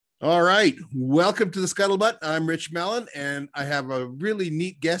All right. Welcome to the Scuttlebutt. I'm Rich Mellon, and I have a really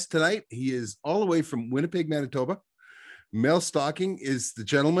neat guest tonight. He is all the way from Winnipeg, Manitoba. Mel Stocking is the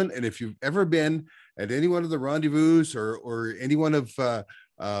gentleman. And if you've ever been at any one of the rendezvous or any one of the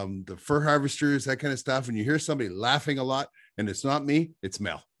fur harvesters, that kind of stuff, and you hear somebody laughing a lot, and it's not me, it's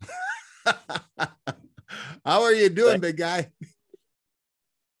Mel. How are you doing, big guy?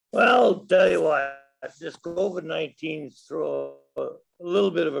 Well, I'll tell you what, this COVID-19 throw a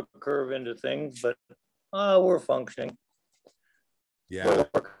little bit of a curve into things, but we're functioning. Yeah. We're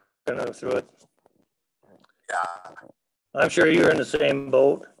working through it. Yeah. I'm sure you're in the same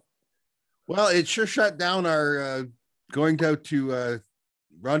boat. Well, it sure shut down our going out to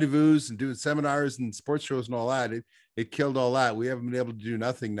rendezvous and doing seminars and sports shows and all that. It killed all that. We haven't been able to do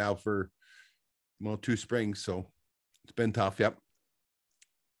nothing now for, 2 springs. So it's been tough. Yep.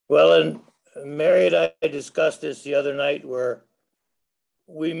 Well, and Mary and I discussed this the other night where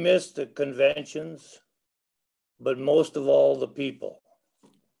we missed the conventions, but most of all the people.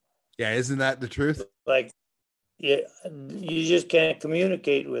 Yeah, isn't that the truth? Like, yeah, you just can't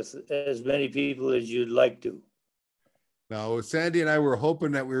communicate with as many people as you'd like to. No, Sandy and I were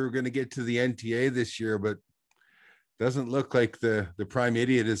hoping that we were going to get to the NTA this year, but doesn't look like the prime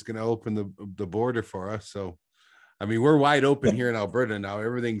idiot is going to open the border for us. So, I mean, we're wide open here in Alberta now.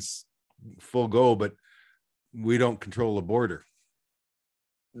 Everything's full go, but we don't control the border.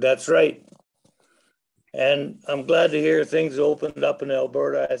 That's right. And I'm glad to hear things opened up in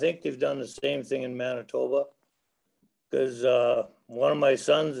Alberta. I think they've done the same thing in Manitoba, because one of my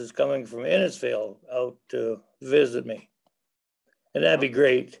sons is coming from Innisfail out to visit me. And that'd be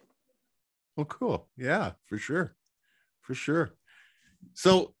great. Oh, cool. Yeah, for sure. For sure.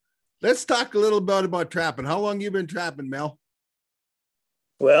 So let's talk a little bit about trapping. How long you been trapping, Mel?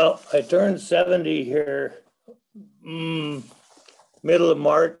 Well, I turned 70 here middle of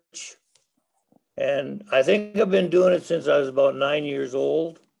March. And I think I've been doing it since I was about 9 years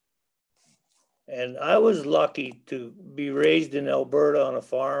old. And I was lucky to be raised in Alberta on a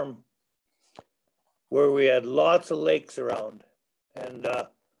farm where we had lots of lakes around. And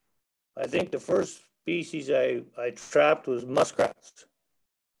I think the first species I trapped was muskrats.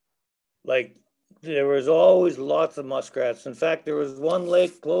 Like, there was always lots of muskrats. In fact, there was one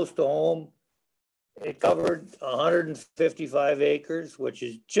lake close to home. It covered 155 acres, which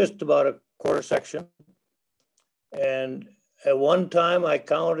is just about a quarter section. And at one time I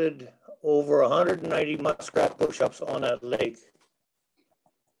counted over 190 muskrat push-ups on that lake.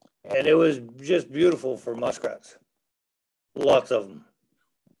 And it was just beautiful for muskrats. Lots of them.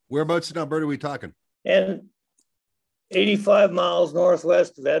 Whereabouts in Alberta are we talking? And 85 miles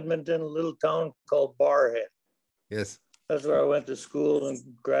northwest of Edmonton, a little town called Barrhead. Yes. That's where I went to school and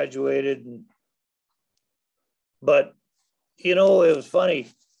graduated. But, it was funny.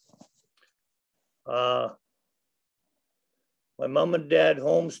 My mom and dad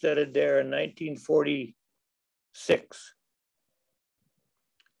homesteaded there in 1946.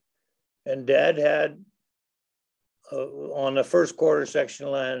 And dad had, on the first quarter section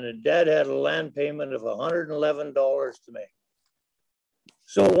of land, and dad had a land payment of $111 to make.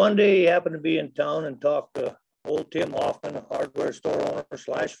 So one day he happened to be in town and talked to old Tim Hoffman, a hardware store owner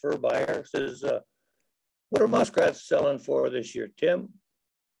 / fur buyer, says, what are muskrats selling for this year, Tim?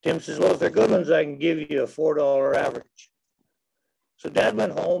 Tim says, well, if they're good ones, I can give you a $4 average. So dad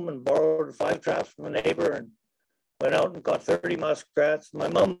went home and borrowed 5 traps from a neighbor and went out and caught 30 muskrats. My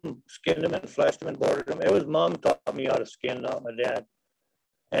mom skinned them and fleshed them and boarded them. It was mom taught me how to skin, not my dad.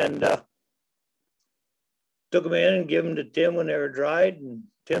 And took them in and gave them to Tim when they were dried. And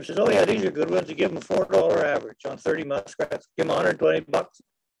Tim says, oh yeah, these are good ones. You give them a $4 average on 30 muskrats. Give them $120.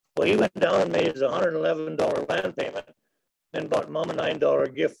 Well, he went down and made his $111 land payment and bought mom a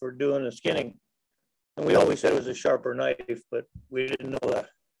 $9 gift for doing the skinning. And we always said it was a sharper knife, but we didn't know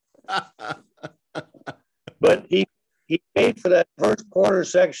that. But he paid for that first quarter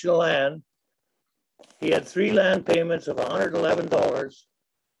section of land. He had 3 land payments of $111,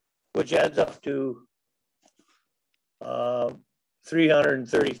 which adds up to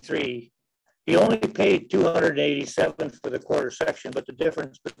 $333. He only paid $287 for the quarter section, but the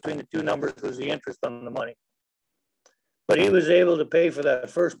difference between the two numbers was the interest on the money. But he was able to pay for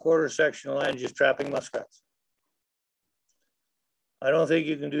that first quarter section of land just trapping muskrats. I don't think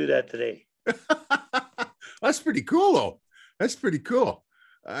you can do that today. That's pretty cool, though. That's pretty cool.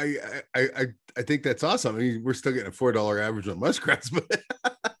 I think that's awesome. I mean, we're still getting a $4 average on muskrats, but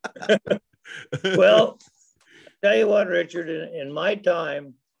well, tell you what, Richard, in my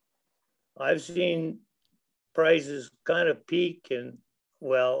time, I've seen prices kind of peak and,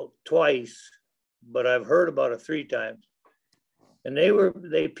 well, twice, but I've heard about it 3 times. And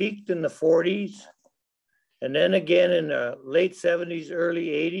they peaked in the 40s, and then again in the late 70s, early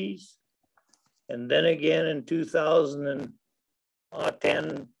 80s, and then again in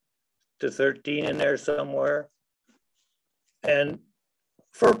 2010 to 13 in there somewhere. And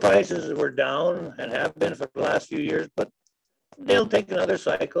fur prices were down and have been for the last few years, but they'll take another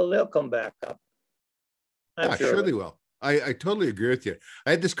cycle. They'll come back up. I'm sure they will. I totally agree with you.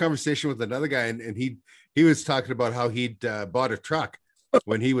 I had this conversation with another guy, and he was talking about how he'd bought a truck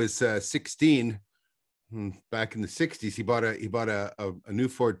when he was 16 back in the 60s. He bought a new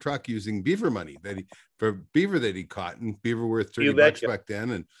Ford truck using beaver money for beaver that he caught, and beaver worth $30 back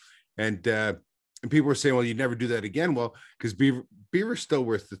then. And people were saying, well, you'd never do that again. Well, because beaver's still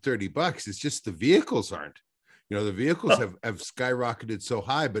worth the $30. It's just the vehicles aren't. The vehicles have skyrocketed so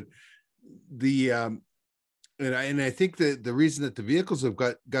high, but and I think that the reason that the vehicles have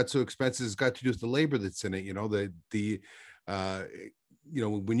got so expensive has got to do with the labor that's in it.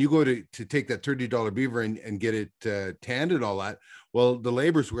 When you go to take that $30 beaver and get it tanned and all that, well, the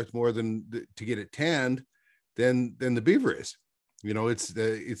labor's worth more to get it tanned than the beaver is. It's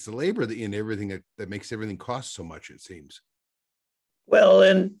the labor in everything that makes everything cost so much, it seems. Well,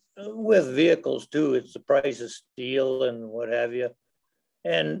 and with vehicles too, it's the price of steel and what have you.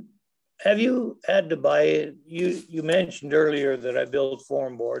 And have you had to buy it? You mentioned earlier that I build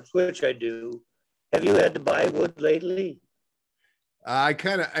form boards, which I do. Have you had to buy wood lately? I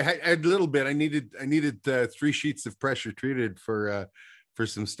had a little bit. I needed 3 sheets of pressure treated for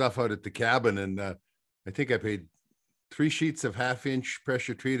some stuff out at the cabin, and I think I paid 3 sheets of 1/2-inch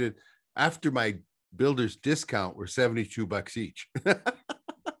pressure treated after my builder's discount were $72 each.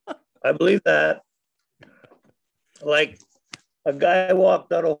 I believe that. Like, a guy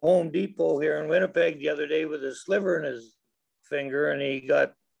walked out of Home Depot here in Winnipeg the other day with a sliver in his finger, and he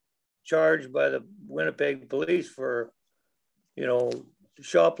got charged by the Winnipeg police for,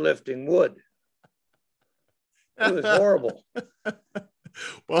 shoplifting wood. It was horrible.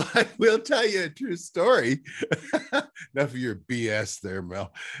 Well, I will tell you a true story. Enough of your BS there,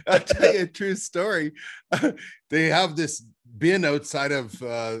 Mel. I'll tell you a true story. They have this bin outside of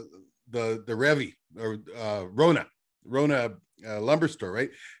the Revy or Rona lumber store, right?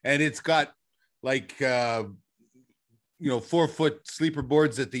 And it's got like 4-foot sleeper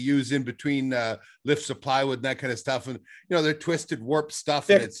boards that they use in between lifts of plywood and that kind of stuff, and they're twisted, warped stuff,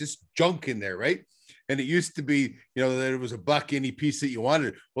 and it's just junk in there, right? And it used to be that it was $1 any piece that you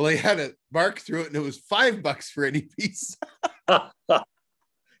wanted. Well, they had a mark through it, and it was $5 for any piece.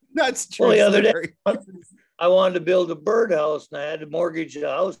 That's true. Well, the other day I wanted to build a birdhouse, and I had to mortgage a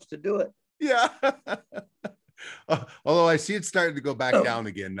house to do it. Yeah. Although I see it starting to go back down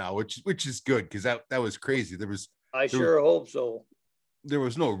again now, which is good, because that was crazy. I sure hope so. There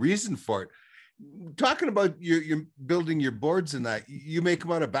was no reason for it. Talking about you're building your boards and that, you make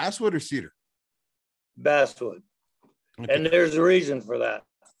them out of basswood or cedar? Basswood. Okay. And there's a reason for that.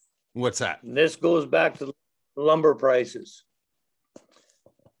 What's that? And this goes back to lumber prices.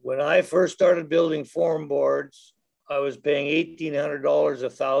 When I first started building form boards, I was paying $1,800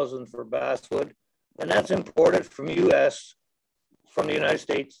 1,000 for basswood, and that's imported from the United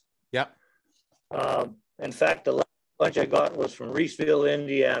States. Yep. In fact, the last bunch I got was from Reeseville,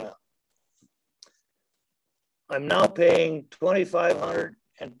 Indiana. I'm now paying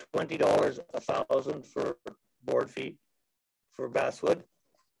 $2,520 1,000 for board feet for basswood.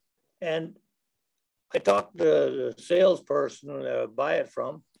 And I talked to the salesperson I buy it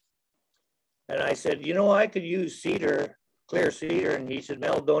from, and I said, I could use cedar, clear cedar. And he said,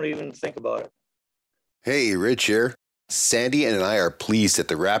 Mel, don't even think about it. Hey, Rich here. Sandy and I are pleased at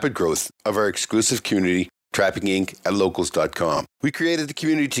the rapid growth of our exclusive community, Trapping Inc. at locals.com. We created the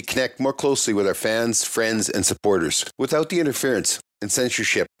community to connect more closely with our fans, friends, and supporters without the interference and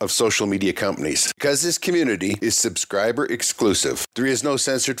censorship of social media companies. Because this community is subscriber exclusive, there is no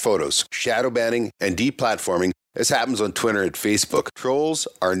censored photos, shadow banning, and deplatforming as happens on Twitter and Facebook. Trolls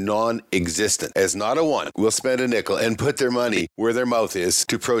are non-existent, as not a one will spend a nickel and put their money where their mouth is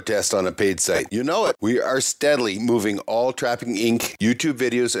to protest on a paid site. You know it. We are steadily moving all Trapping Inc. YouTube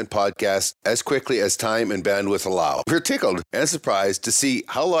videos and podcasts as quickly as time and bandwidth allow. We're tickled and surprised to see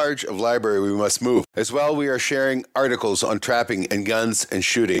how large of library we must move. As well, we are sharing articles on trapping and guns and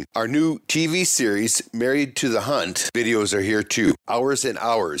shooting. Our new TV series, Married to the Hunt, videos are here too. Hours and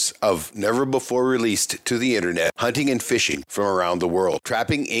hours of never before released to the internet hunting and fishing from around the world.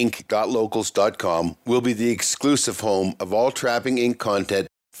 TrappingInc.locals.com will be the exclusive home of all Trapping Inc. content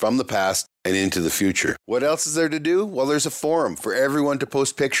from the past and into the future. What else is there to do? Well, there's a forum for everyone to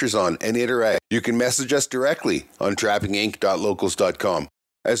post pictures on and interact. You can message us directly on TrappingInc.locals.com.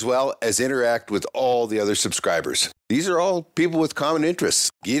 as well as interact with all the other subscribers. These are all people with common interests.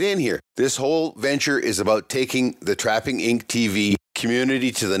 Get in here. This whole venture is about taking the Trapping Inc. TV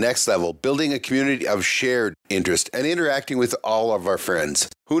community to the next level, building a community of shared interest and interacting with all of our friends.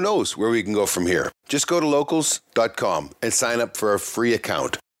 Who knows where we can go from here? Just go to locals.com and sign up for a free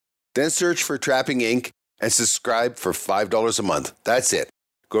account. Then search for Trapping Inc. and subscribe for $5 a month. That's it.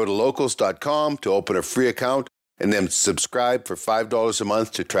 Go to locals.com to open a free account and then subscribe for $5 a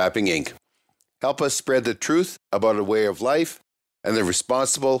month to Trapping Inc. Help us spread the truth about a way of life and the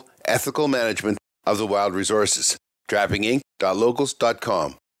responsible, ethical management of the wild resources.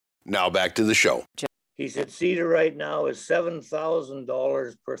 trappinginc.locals.com. Now back to the show. He said cedar right now is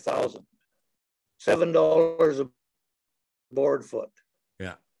 $7,000 per thousand. $7 a board foot.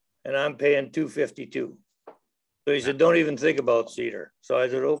 Yeah. And I'm paying $252. So he said, don't even think about cedar. So I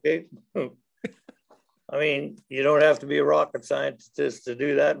said, okay. I mean, you don't have to be a rocket scientist to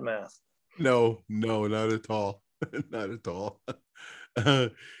do that math. No, not at all. Not at all.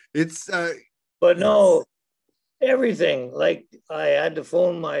 It's but no, everything. Like I had to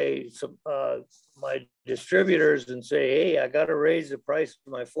phone my distributors and say, hey, I got to raise the price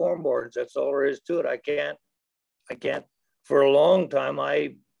of my form boards. That's all there is to it. I can't. For a long time,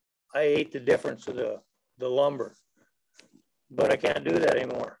 I ate the difference of the lumber, but I can't do that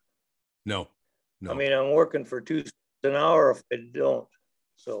anymore. No. I mean, I'm working for $2 an hour if I don't.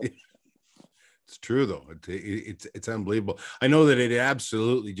 So it's true though. It's unbelievable. I know that it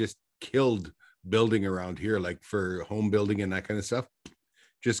absolutely just killed building around here, like for home building and that kind of stuff.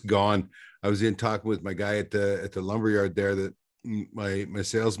 Just gone. I was in talking with my guy at the lumberyard there, that my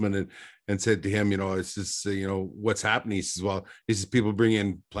salesman, and said to him, it's just, what's happening. He says, well, people bring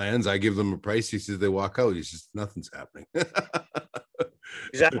in plans. I give them a price. He says, they walk out. He says, nothing's happening.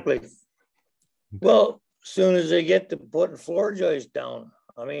 Exactly. Well, as soon as they get to putting floor joists down,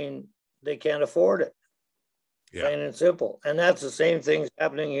 I mean, they can't afford it. Yeah. Plain and simple. And that's the same thing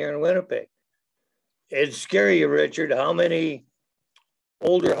happening here in Winnipeg. It's scary, Richard, how many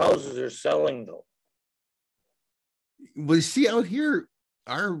older houses are selling though. Well, you see out here,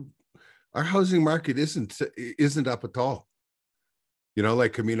 our housing market isn't up at all.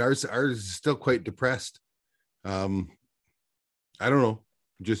 Ours is still quite depressed. I don't know.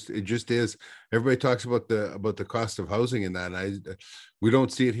 It just is. Everybody talks about the cost of housing and that. And we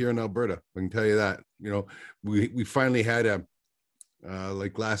don't see it here in Alberta. I can tell you that. We finally had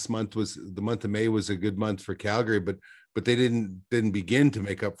like last month was the month of May was a good month for Calgary, but they didn't begin to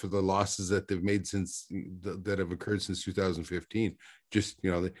make up for the losses that they've made that have occurred since 2015. Just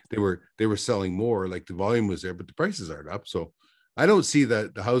they were selling more, like the volume was there, but the prices aren't up. So I don't see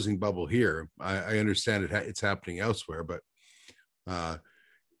the housing bubble here. I understand it's happening elsewhere, but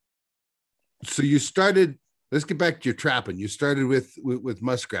so you started. Let's get back to your trapping. You started with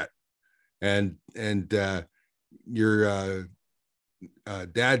muskrat, and your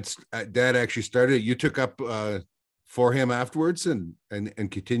dad actually started it. You took up for him afterwards and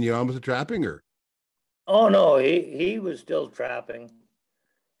continue on with the trapping, or? Oh no, he was still trapping,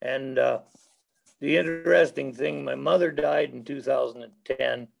 and the interesting thing, my mother died in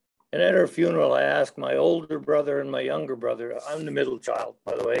 2010, and at her funeral, I asked my older brother and my younger brother. I'm the middle child,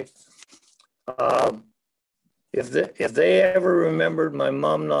 by the way. If they ever remembered my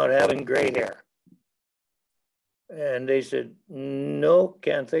mom not having gray hair. And they said, no,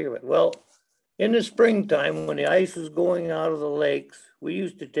 can't think of it. Well, in the springtime, when the ice was going out of the lakes, we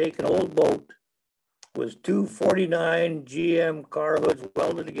used to take an old boat with two 49 GM car hoods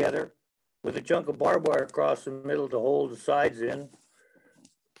welded together with a chunk of barbed wire across the middle to hold the sides in,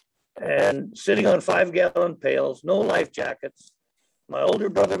 and sitting on 5-gallon pails, no life jackets. My older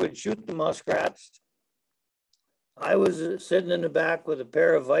brother would shoot the muskrats. I was sitting in the back with a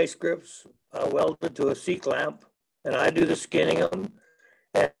pair of vice grips welded to a C-clamp, and I do the skinning of them,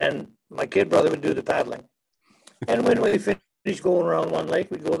 and my kid brother would do the paddling. And when we finished going around one lake,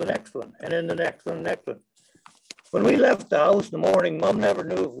 we'd go to the next one, and then the next one, the next one. When we left the house in the morning, Mom never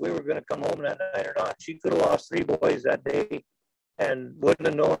knew if we were going to come home that night or not. She could have lost 3 boys that day and wouldn't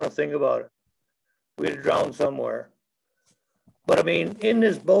have known a thing about it. We'd have drowned somewhere. But I mean, in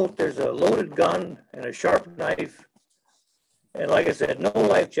this boat, there's a loaded gun and a sharp knife. And like I said, no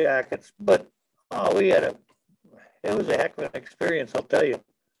life jackets, but it was a heck of an experience, I'll tell you.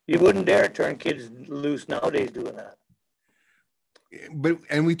 You wouldn't dare turn kids loose nowadays doing that.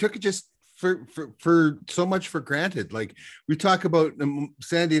 And we took it just for so much for granted. Like we talk about,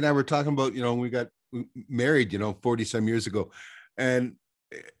 Sandy and I were talking about, we got married, 40 some years ago, and,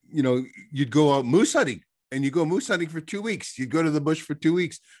 you'd go out moose hunting and you go moose hunting for 2 weeks. You'd go to the bush for 2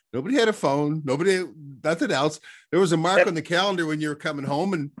 weeks. Nobody had a phone, nobody, nothing else. There was a mark on the calendar when you were coming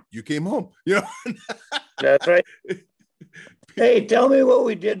home, and you came home, you know. That's right. Hey, tell me what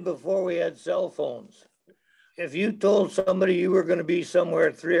we did before we had cell phones. If you told somebody you were going to be somewhere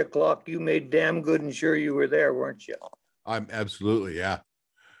at 3 o'clock, you made damn good and sure you were there, weren't you? I'm absolutely, yeah.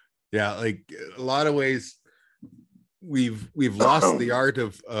 Yeah, like a lot of ways we've lost the art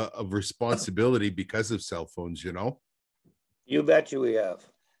of responsibility because of cell phones, you know. You bet you we have.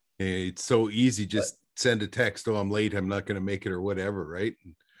 It's so easy, just send a text, oh, I'm late, I'm not going to make it, or whatever, right?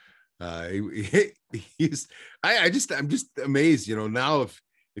 I'm just amazed, you know. Now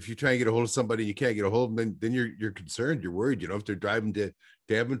if you try and get a hold of somebody and you can't get a hold of them, then you're concerned, you're worried, you know, if they're driving to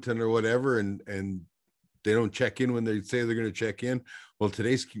Edmonton or whatever, and they don't check in when they say they're going to check in. Well,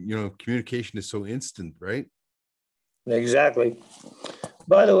 today's, you know, communication is so instant, right? Exactly.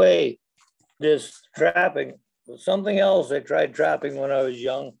 By the way, this trapping, something else I tried trapping when I was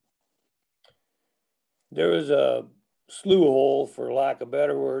young. There was a slough hole, for lack of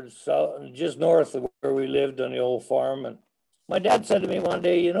better words, just north of where we lived on the old farm. And my dad said to me one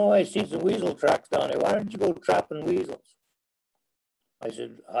day, you know, I see some weasel tracks down there. Why don't you go trapping weasels? I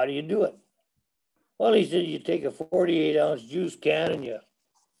said, how do you do it? Well, he said, you take a 48-ounce juice can and you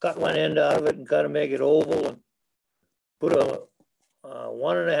cut one end out of it and kind of make it oval and put a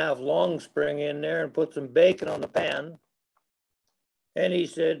 1.5 long spring in there and put some bacon on the pan. And he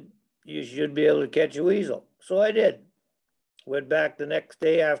said, you should be able to catch a weasel. So I did. Went back the next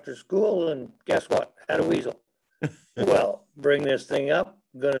day after school, and guess what? Had a weasel. Well, bring this thing up,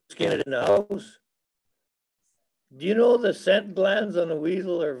 gonna skin it in the house. Do you know the scent glands on a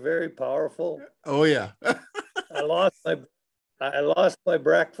weasel are very powerful? Oh yeah. I lost my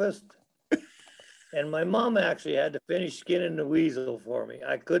breakfast, and my mom actually had to finish skinning the weasel for me.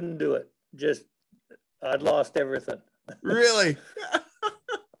 I couldn't do it. I'd lost everything. Really?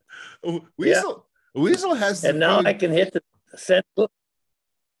 Weasel has, and now I can hit the scent. Go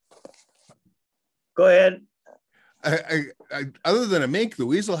ahead. I other than a mink, the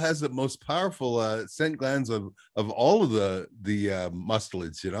weasel has the most powerful scent glands of all of the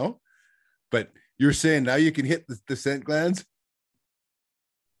mustelids, you know. But you're saying now you can hit the scent glands?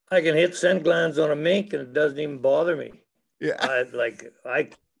 I can hit scent glands on a mink and it doesn't even bother me. Yeah.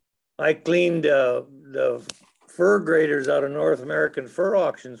 I cleaned the fur graders out of North American fur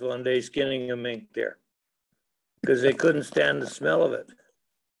auctions one day, skinning a mink there because they couldn't stand the smell of it.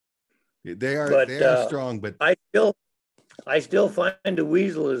 They are strong, but I still find a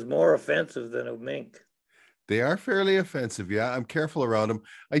weasel is more offensive than a mink. They are fairly offensive. Yeah, I'm careful around them.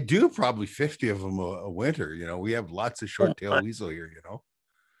 I do probably 50 of them a winter. You know, we have lots of short-tailed weasel here. You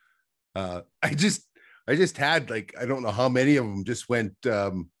know, I just had, like, I don't know how many of them just went.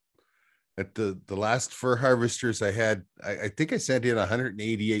 At the last fur harvesters I had, I think I sent in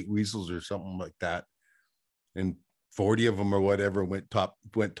 188 weasels or something like that, and 40 of them or whatever went top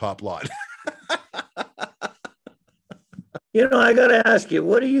lot. You know, I got to ask you,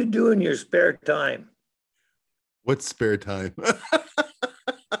 what do you do in your spare time? What's spare time?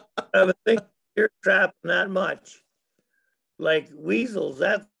 I would think you're trapping that much. Like weasels,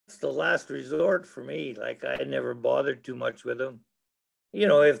 that's the last resort for me. Like I never bothered too much with them. You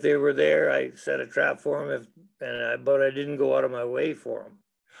know, if they were there, I set a trap for them. But I didn't go out of my way for them.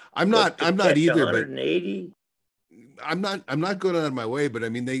 I'm not either. 180. But I'm not going out of my way. But I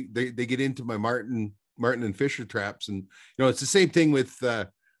mean, they get into my Martin and Fisher traps, and you know, it's the same thing with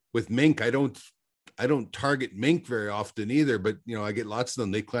mink. I don't target mink very often either. But you know, I get lots of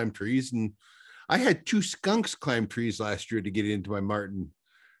them. They climb trees, and I had 2 skunks climb trees last year to get into my Martin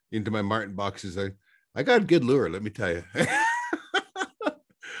boxes. I got a good lure, let me tell you.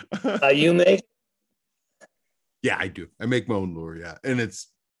 You make? Yeah, I do. I make my own lure. Yeah, and it's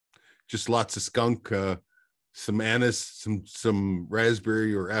just lots of skunk, some anise, some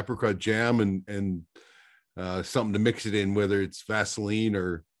raspberry or apricot jam, and something to mix it in, whether it's Vaseline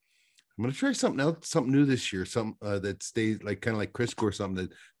or I'm going to try something else, something new this year, some that stays like kind of like Crisco or something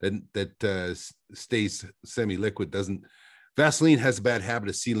that stays semi-liquid. Vaseline has a bad habit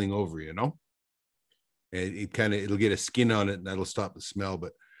of sealing over, you know. It'll get a skin on it and that'll stop the smell.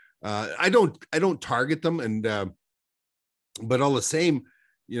 But I don't target them, and but all the same,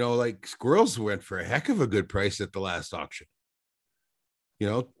 you know, like squirrels went for a heck of a good price at the last auction. You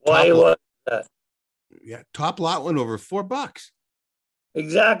know, why was that? Yeah, top lot went over $4.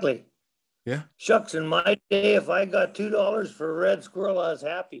 Exactly. Yeah. Shucks, in my day, if I got $2 for a red squirrel, I was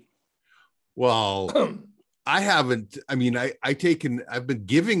happy. Well, I haven't. I mean, I've been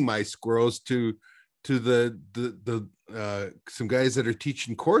giving my squirrels to to the some guys that are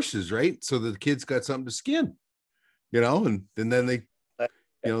teaching courses, right? So the kids got something to skin, and then they,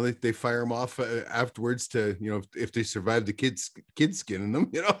 they fire them off afterwards to, if they survive the kids skinning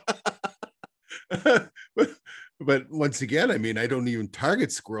them, but once again, I mean, I don't even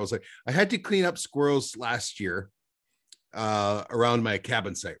target squirrels. I had to clean up squirrels last year around my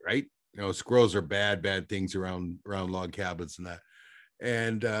cabin site, right? Squirrels are bad things around log cabins and that.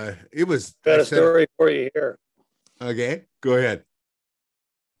 And it was got a story for you here. Okay, go ahead.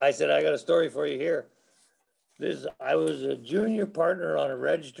 I said, I got a story for you here. I was a junior partner on a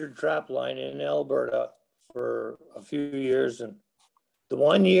registered trap line in Alberta for a few years. And the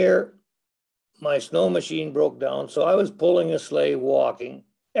one year my snow machine broke down. So I was pulling a sleigh, walking.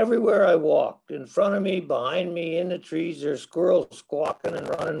 Everywhere I walked, in front of me, behind me, in the trees, there's squirrels squawking and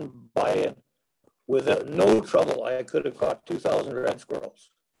running by it. With no trouble, I could have caught 2,000 red squirrels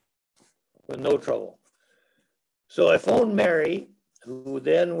with no trouble. So I phoned Mary, who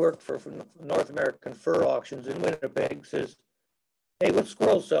then worked for North American Fur Auctions in Winnipeg, says, hey, what's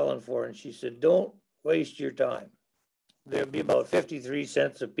squirrels selling for? And she said, don't waste your time. There'll be about 53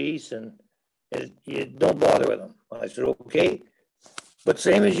 cents a piece, and you don't bother with them. I said, okay. But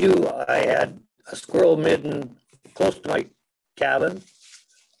same as you, I had a squirrel midden close to my cabin,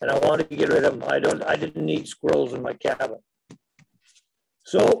 and I wanted to get rid of them. I didn't need squirrels in my cabin.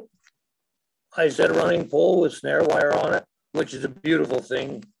 So I set a running pole with snare wire on it, which is a beautiful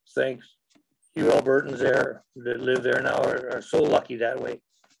thing. Thanks. You Albertans there that live there now are so lucky that way.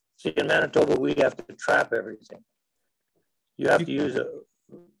 See, in Manitoba, we have to trap everything. You have to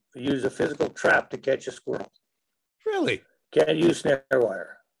use a physical trap to catch a squirrel. Really? Can't use snare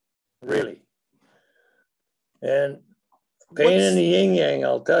wire, really. And pain in the yin yang,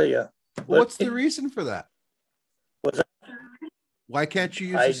 I'll tell you. What's the reason for that? Why can't you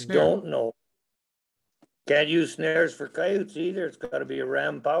use a snare? I don't know. Can't use snares for coyotes either. It's got to be a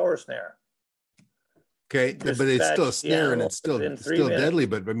ram power snare. Okay, but it's still a snare and it's still deadly.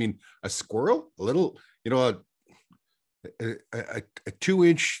 But I mean, a squirrel, a little, a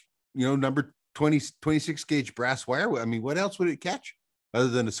 2-inch, number 26 gauge brass wire. I mean, what else would it catch other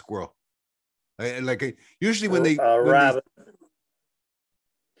than a squirrel? Usually when they rabbit.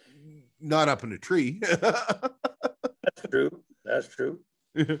 Not up in a tree. That's true.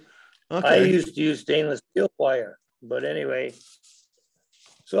 Okay. I used to use stainless steel wire, but anyway.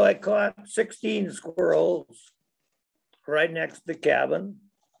 So I caught 16 squirrels right next to the cabin,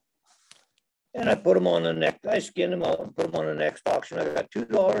 and I put them on the next. I skinned them out and put them on the next auction. I got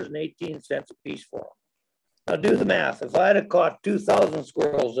 $2.18 a piece for them. Now do the math. If I had caught 2,000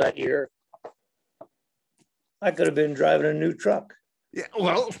 squirrels that year, I could have been driving a new truck. Yeah,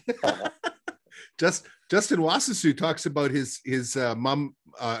 well, Justin Wassesoo talks about his mom,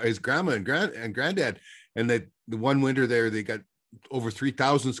 his grandma and granddad, and that the one winter there they got over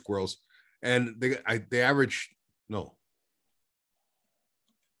 3,000 squirrels, and they averaged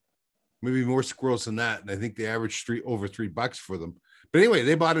maybe more squirrels than that, and I think they averaged over $3 for them. But anyway,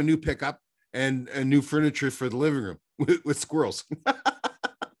 they bought a new pickup and a new furniture for the living room with squirrels.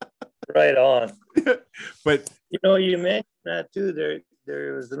 Right on. But you mentioned that too.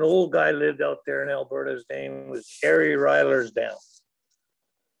 There was an old guy lived out there in Alberta. His name was Harry Rylersdown.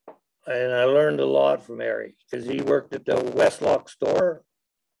 And I learned a lot from Harry because he worked at the Westlock store.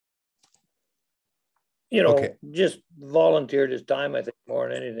 Just volunteered his time, I think, more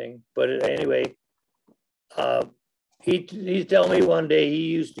than anything. But anyway, he told me one day he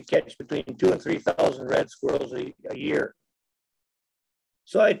used to catch between 2,000 and 3,000 red squirrels a year.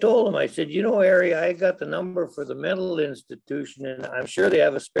 So I told him, I said, Harry, I got the number for the mental institution, and I'm sure they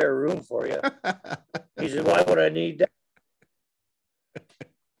have a spare room for you. He said, why would I need that?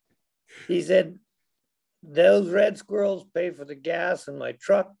 He said, those red squirrels pay for the gas in my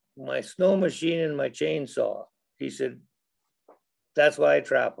truck, my snow machine, and my chainsaw. He said, that's why I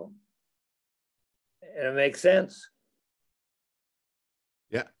trap them. And it makes sense.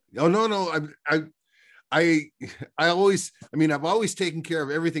 Yeah. Oh, no. I've always taken care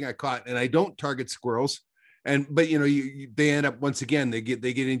of everything I caught, and I don't target squirrels. But they end up, once again, they get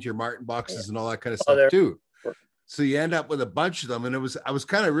into your martin boxes and all that kind of stuff too. So you end up with a bunch of them. And I was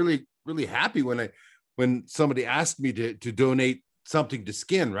kind of really, really happy when somebody asked me to donate something to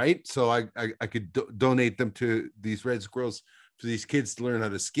skin, right? So I could donate them to these red squirrels for these kids to learn how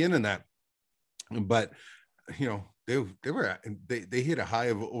to skin and that. But they hit a high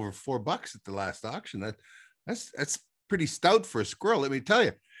of over $4 at the last auction. That's pretty stout for a squirrel, let me tell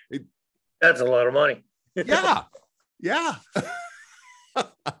you. That's a lot of money. Yeah.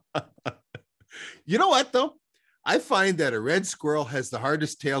 You know what though? I find that a red squirrel has the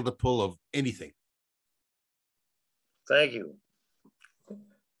hardest tail to pull of anything. Thank you.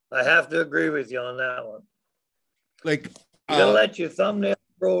 I have to agree with you on that one. Like, You gotta let your thumbnail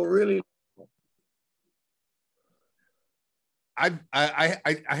grow really. I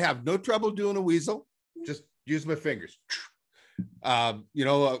have no trouble doing a weasel. Just use my fingers.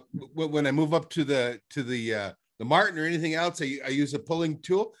 When I move up to the marten or anything else, I use a pulling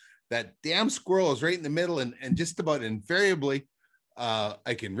tool. That damn squirrel is right in the middle, and just about invariably,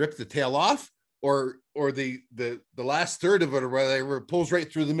 I can rip the tail off, or the last third of it, or whatever, it pulls right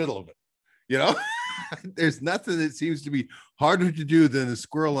through the middle of it. You know, there's nothing that seems to be harder to do than a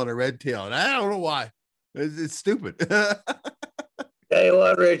squirrel on a red tail, and I don't know why. It's stupid. Tell you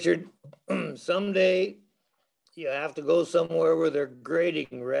what, Richard, someday you have to go somewhere where they're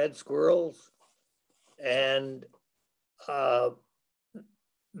grading red squirrels, and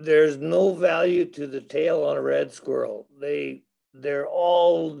there's no value to the tail on a red squirrel. They're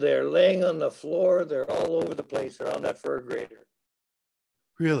laying on the floor. They're all over the place. They're on that fur grader.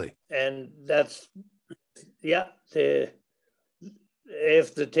 Really? And that's, yeah, if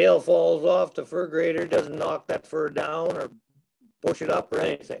the tail falls off, the fur grader doesn't knock that fur down or push it up or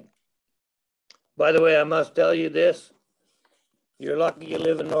anything. By the way, I must tell you this. You're lucky you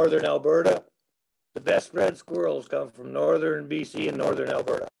live in northern Alberta. The best red squirrels come from northern BC and northern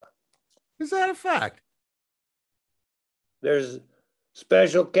Alberta. Is that a fact? There's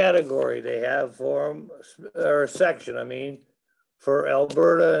special category they have for them, or section, I mean, for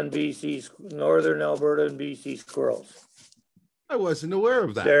Alberta and BC, northern Alberta and BC squirrels. I wasn't aware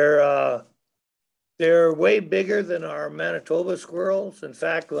of that. They're way bigger than our Manitoba squirrels. In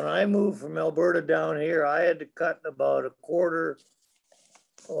fact, when I moved from Alberta down here, I had to cut about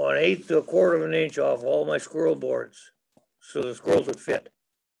an eighth to a quarter of an inch off all my squirrel boards so the squirrels would fit.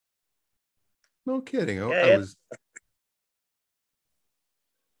 No kidding. Yeah,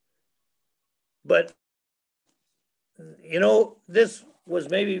 But, this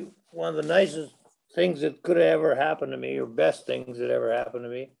was maybe one of the nicest things that could have ever happened to me, or best things that ever happened to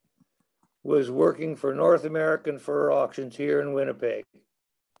me, was working for North American Fur Auctions here in Winnipeg.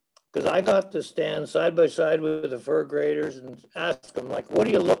 Because I got to stand side by side with the fur graders and ask them, like, what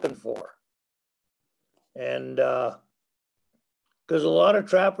are you looking for? And because a lot of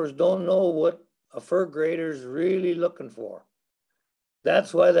trappers don't know what a fur grader is really looking for.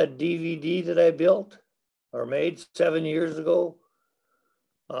 That's why that DVD that I built or made 7 years ago,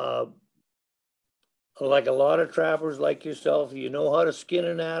 like a lot of trappers like yourself, you know how to skin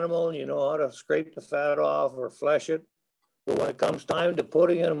an animal and you know how to scrape the fat off or flesh it. But when it comes time to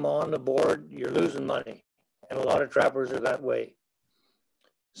putting them on the board, you're losing money. And a lot of trappers are that way.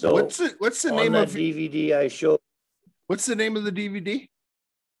 So what's the name of DVD I showed? What's the name of the DVD?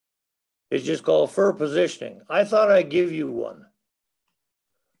 It's just called Fur Positioning. I thought I'd give you one.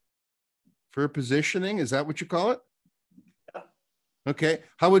 Fur positioning, is that what you call it? Yeah. Okay.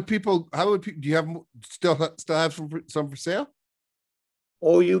 Do you have still have some for sale?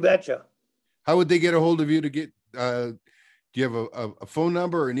 Oh, you betcha. How would they get a hold of you to get, do you have a phone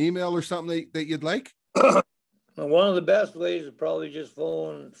number or an email or something that you'd like? One of the best ways is probably just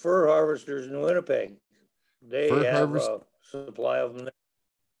phone Fur Harvesters in Winnipeg. They have a supply of them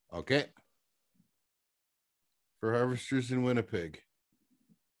there. Okay. Fur Harvesters in Winnipeg.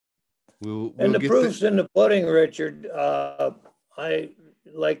 We'll the proof's in the pudding, Richard. I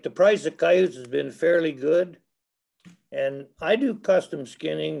like the price of coyotes has been fairly good. And I do custom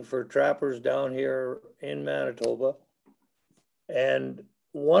skinning for trappers down here in Manitoba. And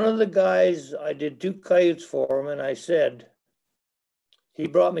one of the guys, I did 2 coyotes for him, and I said, he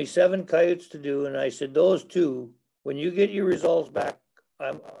brought me 7 coyotes to do, and I said, those 2, when you get your results back,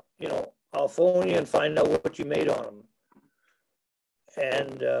 I'll phone you and find out what you made on them.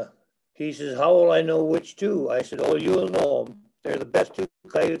 And he says, how will I know which 2? I said, oh, you'll know them. They're the best 2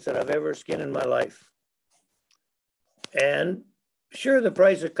 coyotes that I've ever skinned in my life. And sure, the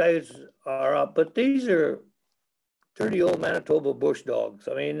price of coyotes are up, but these are 30-old Manitoba bush dogs.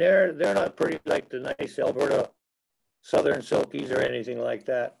 I mean, they're not pretty like the nice Alberta Southern Silkies or anything like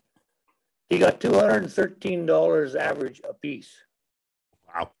that. He got $213 average a piece.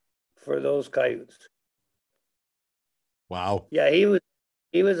 Wow. For those coyotes. Wow. Yeah, he was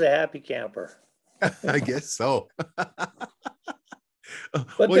a happy camper. I guess so.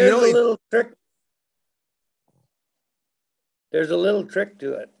 But there's a little trick. There's a little trick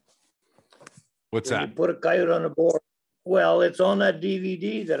to it. What's that? You put a coyote on the board. Well, it's on that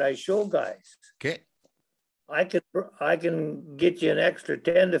DVD that I show guys. Okay. I can get you an extra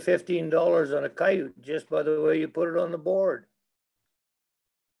 $10 to $15 on a coyote just by the way you put it on the board.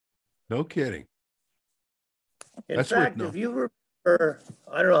 No kidding. In fact, if you remember,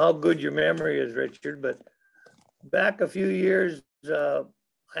 I don't know how good your memory is, Richard, but Back a few years, I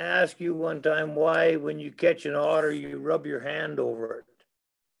asked you one time why, when you catch an otter, you rub your hand over it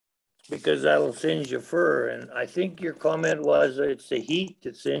because that'll singe your fur. And I think your comment was it's the heat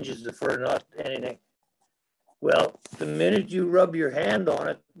that singes the fur, not anything. Well, the minute you rub your hand on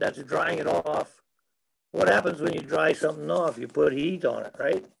it, that's drying it off. What happens when you dry something off? You put heat on it,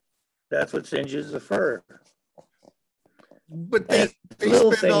 right? That's what singes the fur. But And they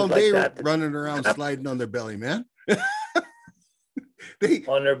little spend all things like day that. running around sliding on their belly, man. They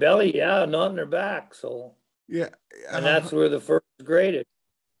On their belly, yeah, not on their back. So, yeah. and that's where the fur is graded.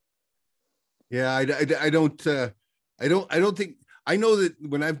 Yeah, I don't think I know that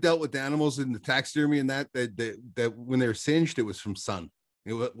when I've dealt with animals in the taxidermy and that when they're singed, it was from sun.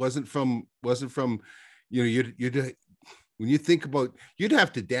 It wasn't from you know, you'd when you think about, you'd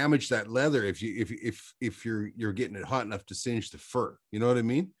have to damage that leather if you're getting it hot enough to singe the fur. You know what I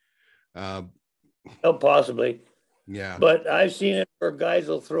mean? Oh, possibly. Yeah. But I've seen it where guys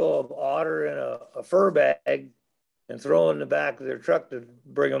will throw an otter in a fur bag and throw it in the back of their truck to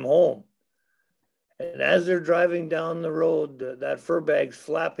bring them home. And as they're driving down the road, that fur bag's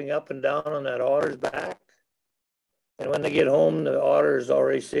flapping up and down on that otter's back. And when they get home, the otter is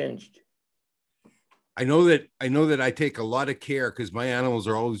already singed. I know that I take a lot of care because my animals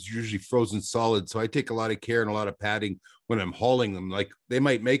are always usually frozen solid. So I take a lot of care and a lot of padding when I'm hauling them. Like they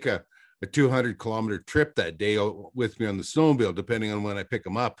might make a 200-kilometer trip that day with me on the snowmobile, depending on when I pick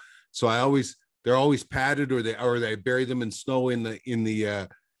them up. So they're always padded, or they bury them in snow in the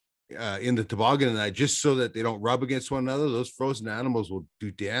toboggan, and just so that they don't rub against one another. Those frozen animals will do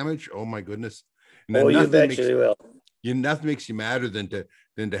damage. Oh my goodness! And then you bet they will. Nothing makes you madder than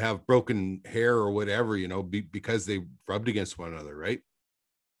to have broken hair or whatever, you know, because they rubbed against one another, right?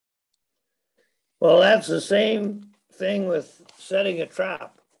 Well, that's the same thing with setting a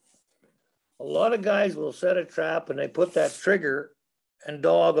trap. A lot of guys will set a trap and they put that trigger and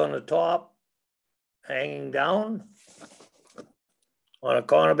dog on the top, hanging down on a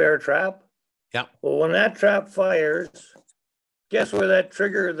conibear trap. Yeah. Well, when that trap fires, guess where that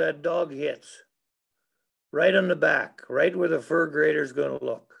trigger, that dog hits? Right on the back, right where the fur grader is going to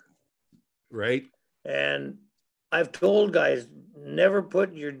look. Right. And I've told guys, never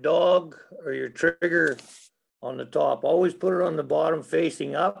put your dog or your trigger on the top. Always put it on the bottom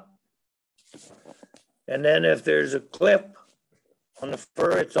facing up. And then if there's a clip on the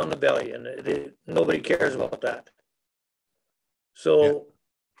fur, it's on the belly, and nobody cares about that. So,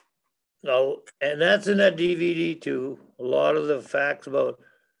 no, and that's in that DVD too. A lot of the facts about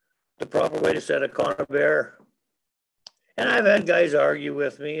the proper way to set a conibear. And I've had guys argue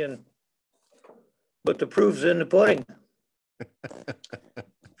with me, but the proof's in the pudding.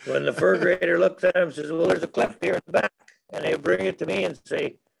 When the fur grader looks at him and says, well, there's a clip here in the back, and they bring it to me and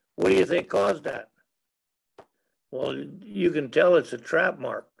say, what do you think caused that? Well, you can tell it's a trap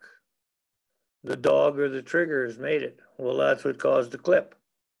mark. The dog or the trigger has made it. Well, that's what caused the clip.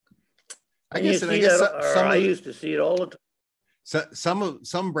 I used to see it all the time. So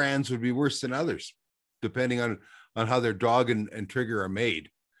some brands would be worse than others, depending on how their dog and trigger are made.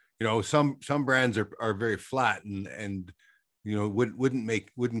 You know, some brands are very flat and you know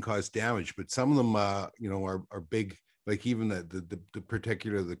wouldn't cause damage, but some of them you know are big. Like even the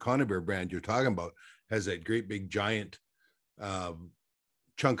particular the Conibear brand you're talking about has that great big giant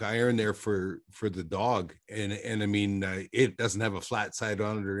chunk of iron there for the dog, and I mean it doesn't have a flat side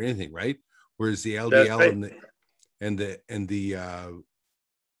on it or anything, right? Whereas the LDL right. and the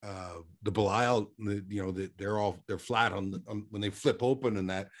Belial, you know, they're flat on when they flip open, and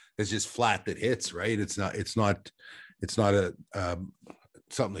that is just flat that hits, right? It's not a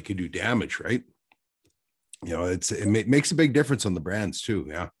something that can do damage, right? You know, it makes a big difference on the brands too.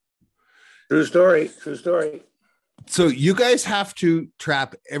 Yeah. True story. So you guys have to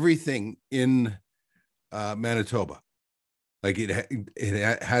trap everything in Manitoba. Like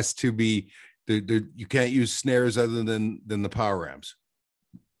it has to be you can't use snares other than the power rams.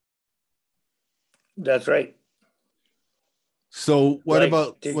 That's right. So what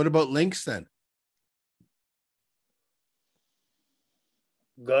about links then?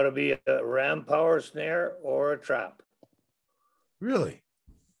 Got to be a ram power snare or a trap. Really?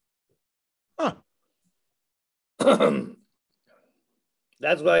 Huh.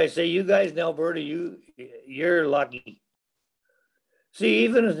 That's why I say you guys in Alberta, you're lucky. See,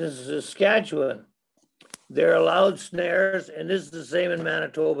 even in Saskatchewan, they're allowed snares, and this is the same in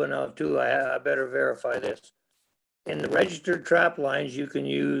Manitoba now too. I better verify this. In the registered trap lines, you can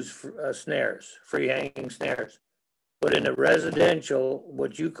use snares, free hanging snares. But in a residential,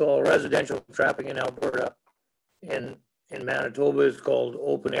 what you call residential trapping in Alberta, in Manitoba is called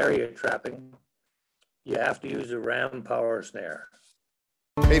open area trapping. you have to use a ram power snare.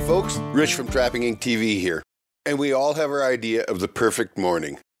 Hey folks, Rich from Trapping Inc. TV here. And we all have our idea of the perfect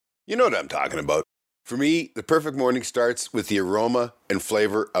morning. You know what I'm talking about. For me, the perfect morning starts with the aroma and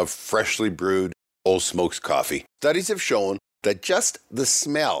flavor of freshly brewed Old Smokes coffee. Studies have shown that just the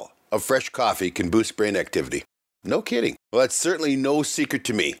smell of fresh coffee can boost brain activity. No kidding. Well, that's certainly no secret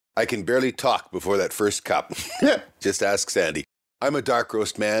to me. I can barely talk before that first cup. Just ask Sandy. I'm a dark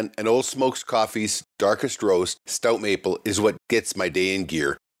roast man, and Old Smokes Coffee's darkest roast, Stout Maple, is what gets my day in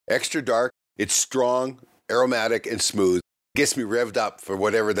gear. Extra dark, it's strong, aromatic, and smooth. Gets me revved up for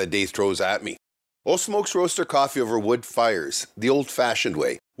whatever the day throws at me. Old Smokes roast their coffee over wood fires, the old-fashioned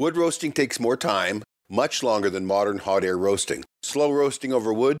way. Wood roasting takes more time, much longer than modern hot air roasting. Slow roasting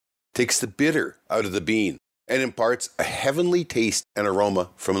over wood takes the bitter out of the bean and imparts a heavenly taste and aroma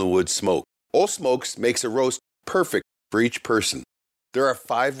from the wood smoke. Old Smokes makes a roast perfect for each person. There are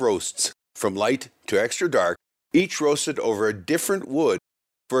 5 roasts, from light to extra dark, each roasted over a different wood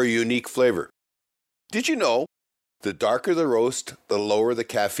for a unique flavor. Did you know the darker the roast, the lower the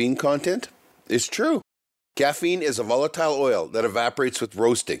caffeine content? It's true. Caffeine is a volatile oil that evaporates with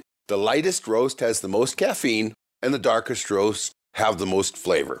roasting. The lightest roast has the most caffeine, and the darkest roasts have the most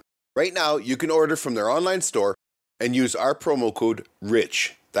flavor. Right now, you can order from their online store and use our promo code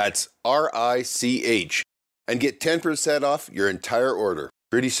RICH. That's RICH. And get 10% off your entire order.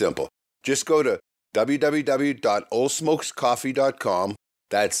 Pretty simple. Just go to www.oldsmokescoffee.com.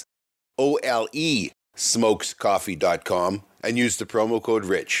 That's OLE smokescoffee.com and use the promo code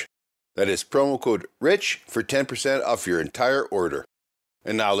RICH. That is promo code RICH for 10% off your entire order.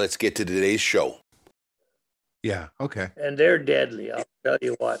 And now let's get to today's show. Yeah. Okay. And they're deadly, I'll tell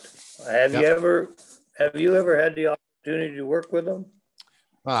you what. Have Yep. you ever had the opportunity to work with them?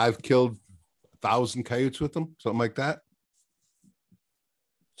 I've killed 1,000 coyotes with them, something like that.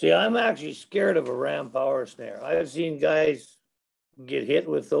 See, I'm actually scared of a ram power snare. I've seen guys get hit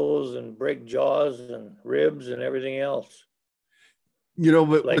with those and break jaws and ribs and everything else. You know,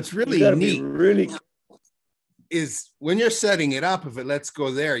 but Like, what's you really gotta neat be really is when you're setting it up, if it lets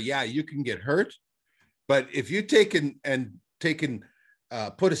go there, yeah, you can get hurt. But if you take put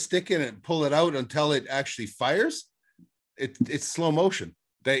a stick in it and pull it out until it actually fires, it's slow motion.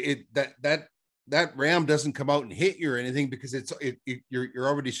 That ram doesn't come out and hit you or anything because you're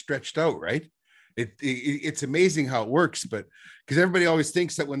already stretched out, right? It's amazing how it works, but because everybody always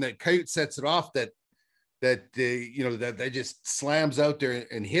thinks that when that coyote sets it off, that just slams out there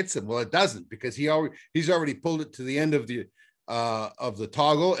and hits him. Well, it doesn't, because he's already pulled it to the end of the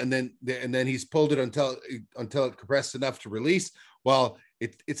toggle, and then he's pulled it until it compressed enough to release. Well,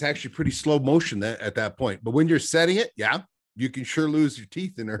 it's actually pretty slow motion at that point. But when you're setting it, yeah, you can sure lose your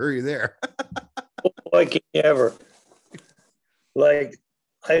teeth in a hurry there. Why can't you ever? Like,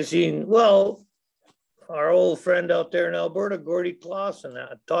 I've seen, well, our old friend out there in Alberta, Gordy Clausen,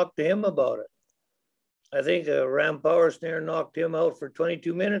 I talked to him about it. I think a ram power snare knocked him out for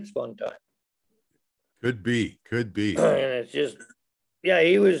 22 minutes one time. Could be. And it's just, yeah,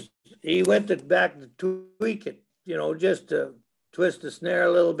 he went back to tweak it, just to twist the snare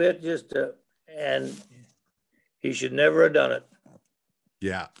a little bit, and he should never have done it.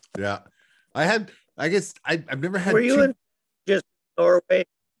 Yeah. I've never had. Were you in just Norway?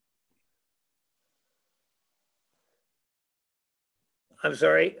 I'm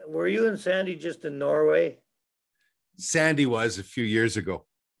sorry. Were you and Sandy just in Norway? Sandy was a few years ago.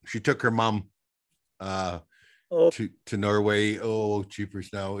 She took her mom to Norway. Oh, cheapers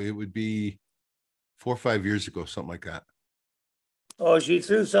now. It would be 4 or 5 years ago, something like that. Oh, she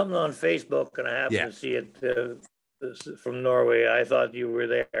threw something on Facebook, and I happened to see it from Norway. I thought you were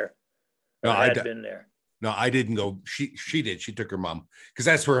there. No, I had been there. No, I didn't go. She did. She took her mom because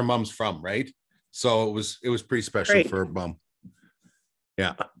that's where her mom's from, right? So it was pretty special for her mom.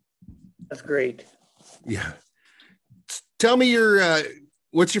 Yeah, that's great. Yeah, tell me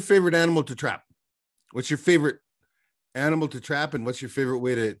what's your favorite animal to trap? What's your favorite animal to trap, and what's your favorite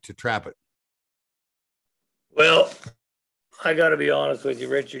way to trap it? Well, I got to be honest with you,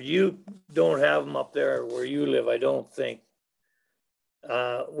 Richard. You don't have them up there where you live, I don't think.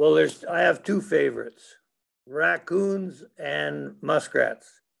 Well, I have 2 favorites, raccoons and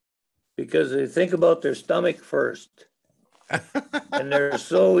muskrats, because they think about their stomach first, and they're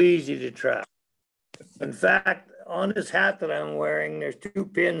so easy to trap. In fact, on this hat that I'm wearing, there's 2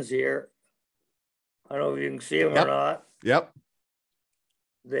 pins here. I don't know if you can see them or not. Yep.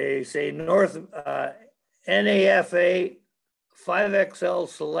 They say NAFA 5XL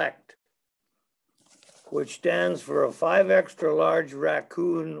Select, which stands for a 5 extra large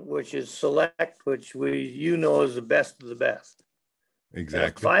raccoon, which is select, which is the best of the best.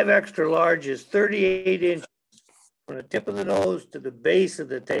 Exactly. 5 extra large is 38 inches from the tip of the nose to the base of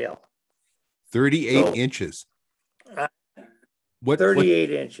the tail. 38 So, inches. Uh, What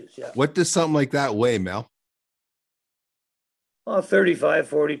 38 inches, yeah. what does something like that weigh, Mel? Oh, 35,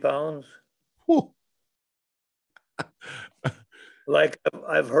 40 pounds. Whew. Like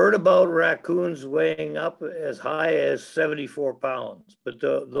I've heard about raccoons weighing up as high as 74 pounds, but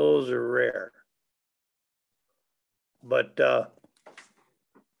those are rare. But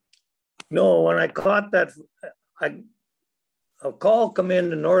no, when I caught that, a call come in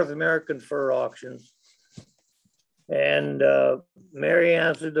to North American Fur Auctions, and Mary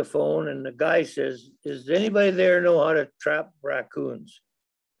answered the phone, and the guy says, "Does anybody there know how to trap raccoons?"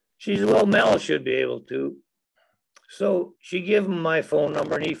 She said, "Well, Mel should be able to." So she gave him my phone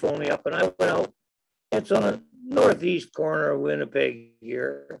number, and he phoned me up, and I went out. It's on the northeast corner of Winnipeg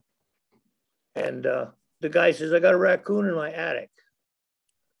here. And the guy says, "I got a raccoon in my attic."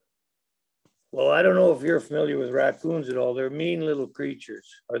 Well, I don't know if you're familiar with raccoons at all. They're mean little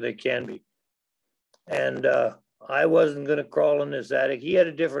creatures, or they can be. And I wasn't going to crawl in this attic. He had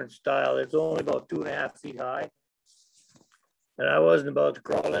a different style. It's only about 2.5 feet high. And I wasn't about to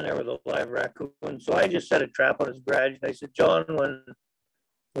crawl in there with a live raccoon. So I just set a trap on his garage. And I said, "John,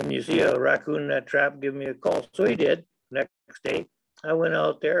 when you see a raccoon in that trap, give me a call." So he did. Next day, I went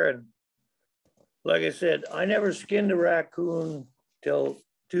out there, and like I said, I never skinned a raccoon till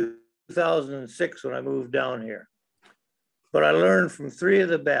 2006 when I moved down here. But I learned from 3 of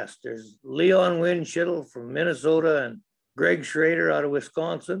the best. There's Leon Winschittel from Minnesota and Greg Schrader out of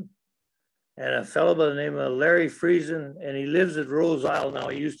Wisconsin, and a fellow by the name of Larry Friesen, and he lives at Rose Isle now.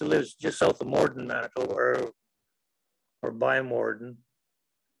 He used to live just south of Morden, Manitoba, or by Morden.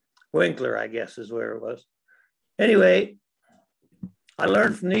 Winkler, I guess, is where it was. Anyway, I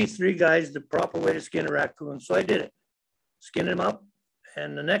learned from these 3 guys the proper way to skin a raccoon, so I did it. Skinned him up,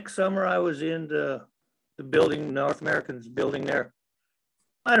 and the next summer I was in the building, North American's building there.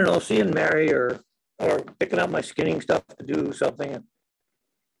 I don't know, seeing Mary or picking up my skinning stuff to do something.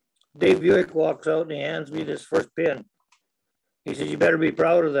 Dave Buick walks out and he hands me this first pin. He said, "You better be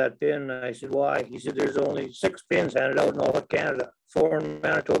proud of that pin." I said, "Why?" He said, "There's only 6 pins handed out in all of Canada, 4 in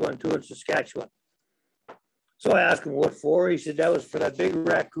Manitoba and 2 in Saskatchewan." So I asked him what for. He said, "That was for that big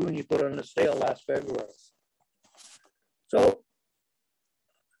raccoon you put on the sale last February." So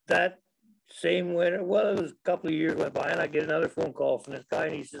that same winter, well, it was a couple of years went by, and I get another phone call from this guy,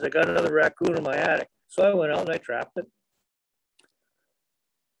 and he says, "I got another raccoon in my attic." So I went out and I trapped it,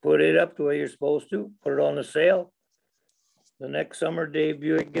 put it up the way you're supposed to, put it on the sale. The next summer, Dave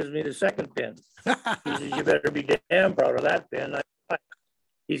Buick gives me the second pin. He says, "You better be damn proud of that pin."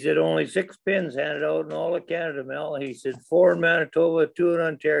 He said, "Only 6 pins handed out in all of Canada, Mel." He said, 4 in Manitoba, 2 in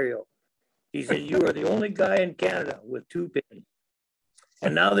Ontario. He said, "You are the only guy in Canada with 2 pins."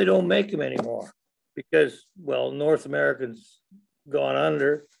 And now they don't make them anymore because, well, North American's gone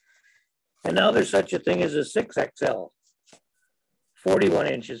under. And now there's such a thing as a 6XL, 41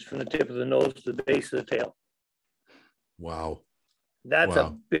 inches from the tip of the nose to the base of the tail. Wow. That's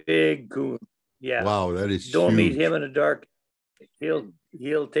a big coon. Yeah. Wow, that is Don't huge. meet him in the dark.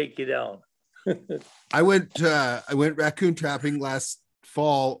 He'll take you down. I went raccoon trapping last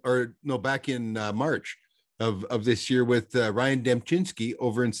fall, or no, back in March of this year with Ryan Demchinsky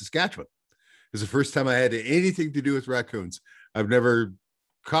over in Saskatchewan. It was the first time I had anything to do with raccoons. I've never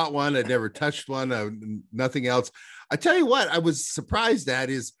caught one. I'd never touched one. Nothing else. I tell you what, I was surprised at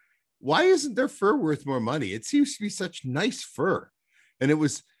is, why isn't their fur worth more money? It seems to be such nice fur. And it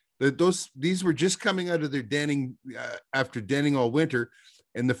was these were just coming out of their denning after denning all winter.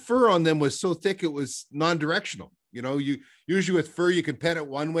 And the fur on them was so thick, it was non-directional. You know, you usually with fur, you can pet it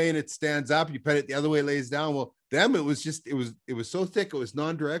one way and it stands up. You pet it the other way, it lays down. Well, them, it was so thick, it was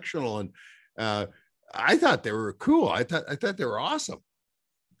non-directional. And I thought they were cool. I thought they were awesome.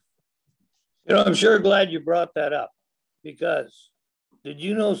 You know, I'm sure glad you brought that up, because did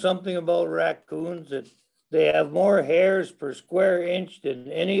you know something about raccoons, that they have more hairs per square inch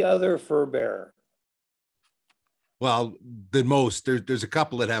than any other fur bearer? Well, than most. There's a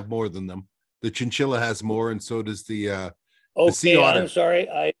couple that have more than them. The chinchilla has more, and so does the sea otter. I'm sorry.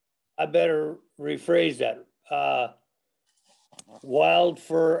 I better rephrase that. Wild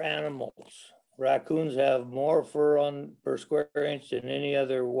fur animals. Raccoons have more fur on per square inch than any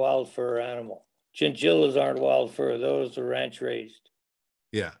other wild fur animal. Chinchillas aren't wild fur; those are ranch raised.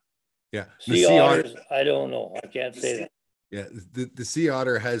 Yeah. Sea otters, I don't know. I can't say that. Yeah, the sea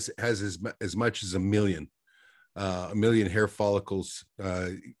otter has as much as a million hair follicles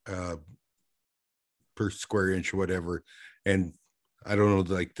per square inch or whatever. And I don't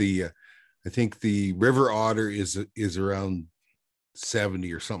know, like I think the river otter is around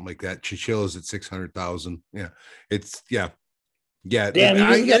 70 or something like that. Chinchillas at 600,000. Yeah, it's yeah. Dan, you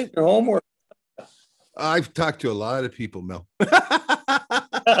didn't get your homework. I've talked to a lot of people, Mel.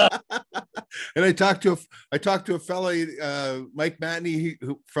 And I talked to a fellow, Mike Matney,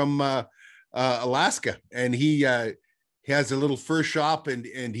 who from Alaska, and he has a little fur shop,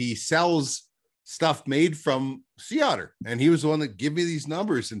 and he sells stuff made from sea otter. And he was the one that gave me these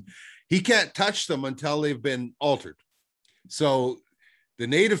numbers, and he can't touch them until they've been altered. So the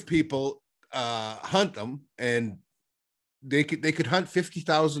native people hunt them, and they could hunt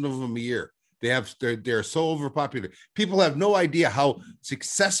 50,000 of them a year. They're so overpopulated. People have no idea how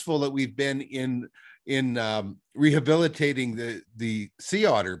successful that we've been in rehabilitating the sea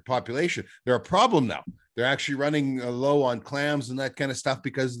otter population. They're a problem now. They're actually running low on clams and that kind of stuff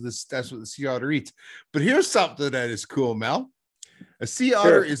because of this. That's what the sea otter eats. But here's something that is cool, Mel. A sea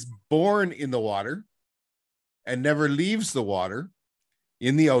otter is born in the water and never leaves the water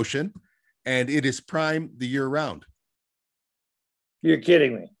in the ocean, and it is prime the year round. You're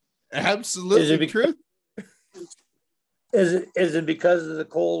kidding me. Absolutely true. Is it because of the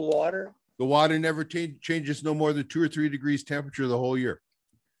cold water? The water never changes no more than 2 or 3 degrees temperature the whole year.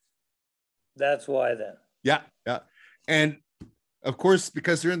 That's why then. Yeah. And of course,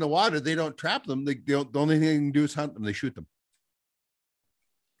 because they're in the water, they don't trap them. The only thing they can do is hunt them. They shoot them.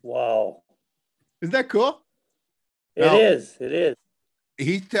 Wow. Isn't that cool? It is.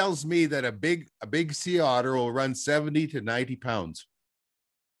 He tells me that a big sea otter will run 70 to 90 pounds.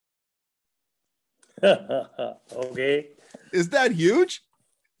 Okay. Is that huge?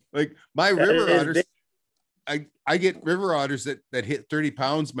 Like my river otters, I get river otters that hit 30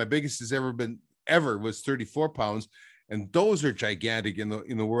 pounds. My biggest has ever was 34 pounds. And those are gigantic in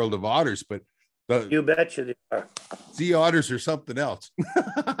the world of otters, but you betcha they are. Sea otters are something else.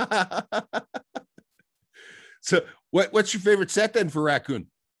 So what's your favorite set then for raccoon?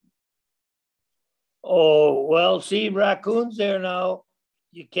 Oh, well, see, raccoons there now.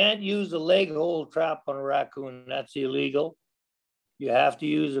 You can't use a leg hold trap on a raccoon. That's illegal. You have to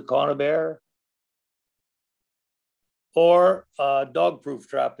use a conibear or a dog-proof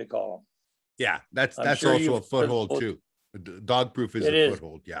trap, they call them. Yeah, that's sure also a foothold too. Dog-proof is a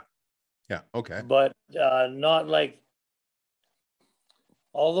foothold. Yeah. Okay. But not like,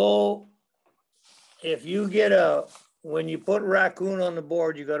 although if you get when you put raccoon on the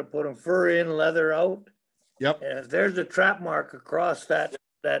board, you got to put them fur in, leather out. Yep. And if there's a trap mark across that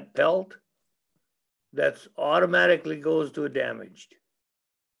pelt, that's automatically goes to a damaged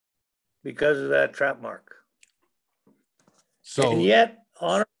because of that trap mark. So, and yet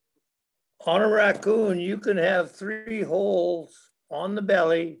on a raccoon, you can have 3 holes on the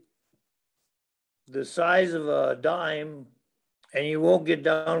belly, the size of a dime, and you won't get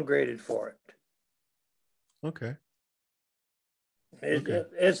downgraded for it. Okay.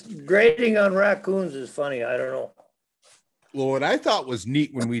 It's grading on raccoons is funny. I don't know. Well, what I thought was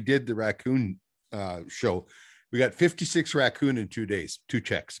neat when we did the raccoon show, we got 56 raccoon in 2 days, 2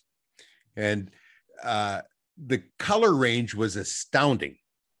 checks. And the color range was astounding.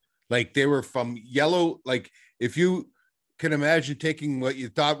 Like they were from yellow, like if you can imagine taking what you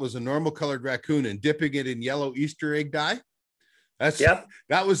thought was a normal colored raccoon and dipping it in yellow Easter egg dye.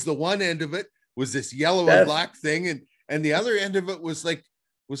 That was the one end of it, was this yellow and black thing. And the other end of it was like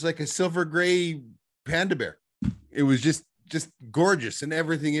a silver gray panda bear. It was just gorgeous and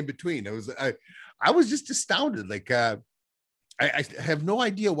everything in between. I was just astounded. Like I have no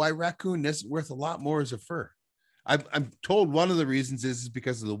idea why raccoon isn't worth a lot more as a fur. I'm told one of the reasons is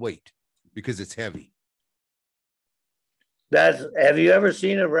because of the weight, because it's heavy. Have you ever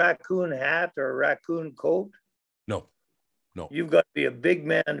seen a raccoon hat or a raccoon coat? No. You've got to be a big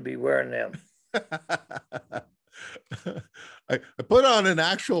man to be wearing them. I put on an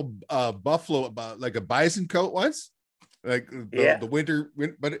actual buffalo, about like a bison coat once, like the winter,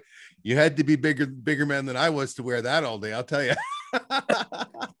 but you had to be bigger man than I was to wear that all day. I'll tell you. I'll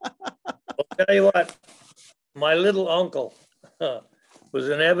tell you what, my little uncle was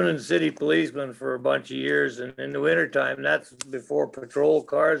an Edmonton City policeman for a bunch of years, and in the wintertime, that's before patrol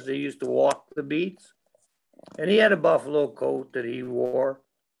cars, they used to walk the beats, and he had a buffalo coat that he wore.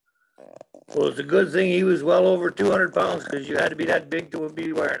 Well, it's a good thing he was well over 200 pounds, because you had to be that big to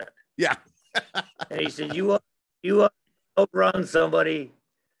be wearing it. Yeah. And he said, you outrun somebody,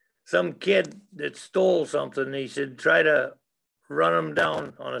 some kid that stole something. He said, try to run him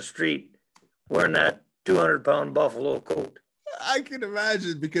down on a street wearing that 200-pound buffalo coat. I can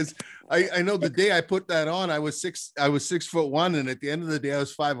imagine, because I know the day I put that on, I was 6'1", and at the end of the day I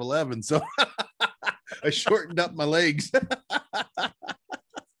was 5'11", so I shortened up my legs.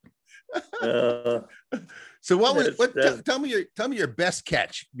 So what was That's- tell me your best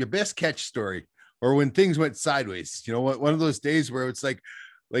catch story, or when things went sideways. You know, one of those days where it's like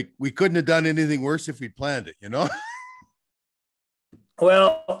we couldn't have done anything worse if we planned it. You know.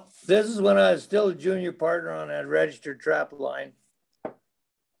 Well, this is when I was still a junior partner on that registered trap line.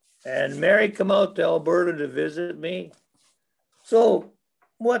 And Mary come out to Alberta to visit me. So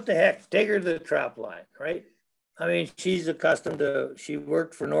what the heck? Take her to the trap line, right? I mean, she's accustomed to, she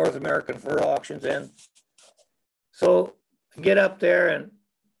worked for North American Fur Auctions. And so I get up there, and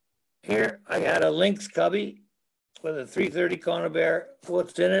here I had a lynx cubby with a 330 conibear.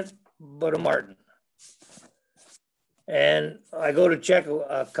 What's in it but a marten? And I go to check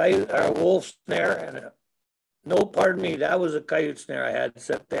a coyote or a wolf snare, and no, pardon me, that was a coyote snare I had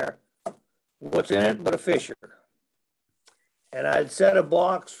set there. What's in it but a fisher? And I'd set a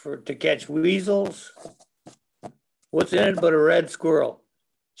box to catch weasels. What's in it but a red squirrel?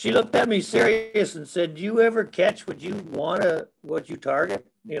 She looked at me serious and said, "Do you ever catch what you target?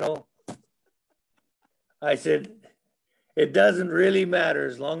 You know?" I said, "It doesn't really matter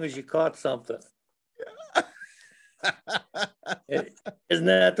as long as you caught something." Isn't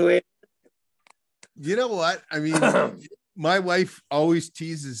that the way? You know what? I mean, my wife always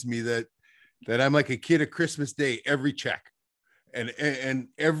teases me that I'm like a kid at Christmas Day, every check, and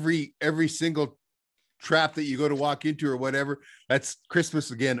every single trap that you go to walk into or whatever, that's Christmas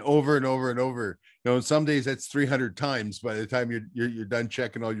again, over and over and over. You know, some days that's 300 times by the time you're done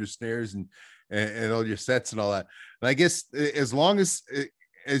checking all your snares and all your sets and all that. And I guess as long as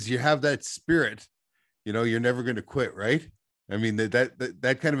you have that spirit, you know, you're never going to quit, right? I mean,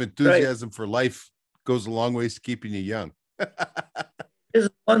 that kind of enthusiasm for life goes a long ways to keeping you young. This is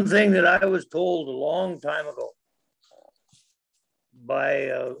one thing that I was told a long time ago by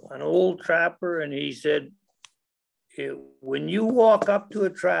an old trapper, and he said, when you walk up to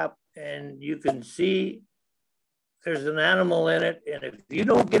a trap and you can see there's an animal in it, and if you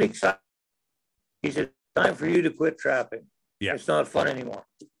don't get excited, he said, it's time for you to quit trapping. Yeah. It's not fun anymore.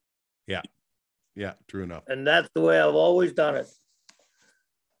 Yeah, true enough. And that's the way I've always done it.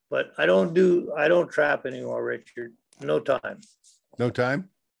 But I don't trap anymore, Richard. No time. No time?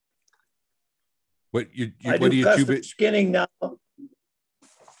 What do you custom skinning now.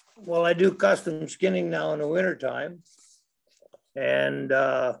 Well, I do custom skinning now in the wintertime. And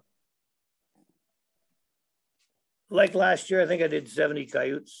like last year, I think I did 70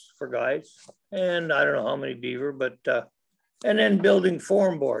 coyotes for guys. And I don't know how many beaver, but and then building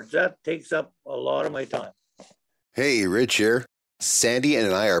form boards. That takes up a lot of my time. Hey, Rich here. Sandy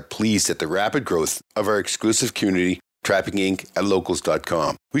and I are pleased at the rapid growth of our exclusive community, Trapping Inc. at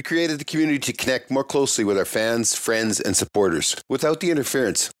locals.com. We created the community to connect more closely with our fans, friends, and supporters without the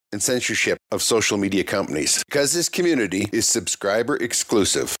interference and censorship of social media companies. Because this community is subscriber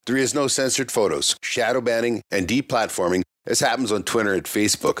exclusive, there is no censored photos, shadow banning, and deplatforming as happens on Twitter and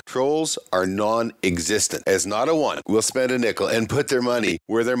Facebook. Trolls are non-existent, as not a one will spend a nickel and put their money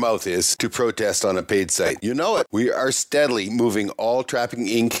where their mouth is to protest on a paid site. You know it. We are steadily moving all Trapping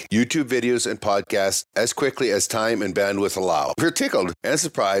Inc. YouTube videos and podcasts as quickly as time and bandwidth allow. We're tickled and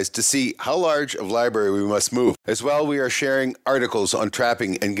surprised to see how large of library we must move. As well, we are sharing articles on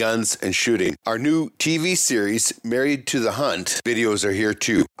trapping and guns and shooting. Our new TV series, Married to the Hunt, videos are here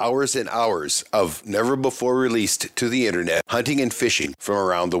too. Hours and hours of never before released to the internet hunting and fishing from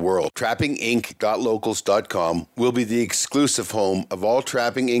around the world. TrappingInc.locals.com will be the exclusive home of all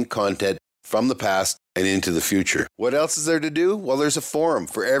Trapping Inc. content from the past and into the future. What else is there to do? Well, there's a forum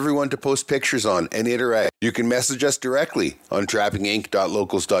for everyone to post pictures on and interact. You can message us directly on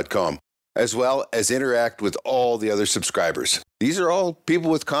TrappingInc.locals.com, as well as interact with all the other subscribers. These are all people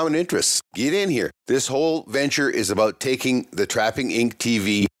with common interests. Get in here. This whole venture is about taking the Trapping Inc.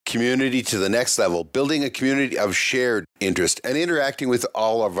 TV community to the next level, building a community of shared interest and interacting with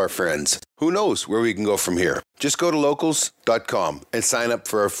all of our friends. Who knows where we can go from here? Just go to locals.com and sign up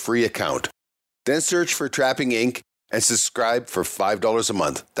for a free account. Then search for Trapping Inc. and subscribe for $5 a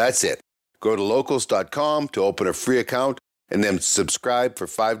month. That's it. Go to locals.com to open a free account and then subscribe for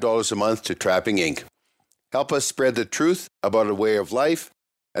 $5 a month to Trapping Inc. Help us spread the truth about a way of life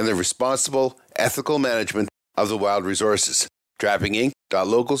and the responsible, ethical management of the wild resources.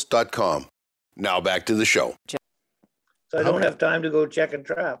 TrappingInc.locals.com. Now back to the show. So I don't have time to go checking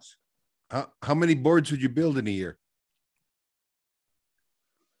traps. How many boards would you build in a year?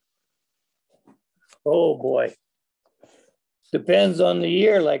 Oh boy. Depends on the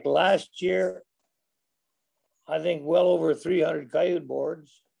year. Like last year, I think well over 300 coyote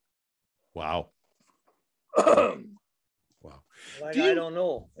boards. Wow. Like, I don't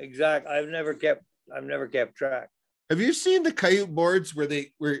know exact. I've never kept track. Have you seen the coyote boards where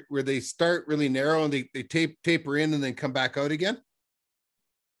they start really narrow and they taper in and then come back out again?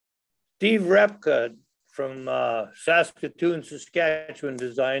 Steve Repka from Saskatoon, Saskatchewan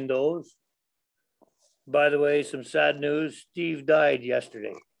designed those. By the way, some sad news. Steve died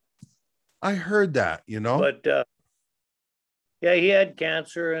yesterday. I heard that, But yeah, he had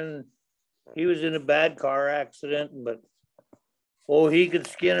cancer and he was in a bad car accident, but he could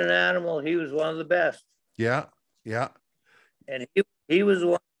skin an animal. He was one of the best. Yeah. Yeah. And he was the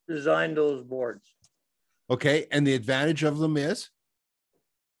one who designed those boards. Okay. And the advantage of them is?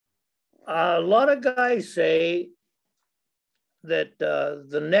 A lot of guys say that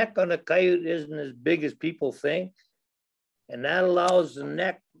the neck on a coyote isn't as big as people think. And that allows the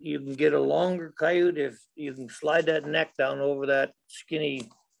neck, you can get a longer coyote if you can slide that neck down over that skinny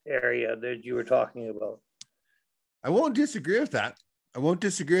area that you were talking about. I won't disagree with that.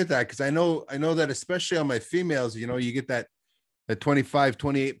 Because I know that especially on my females, you get that 25,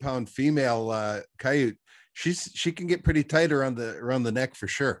 28 pound female coyote. She can get pretty tight around the neck for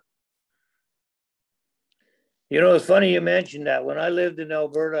sure. It's funny you mentioned that. When I lived in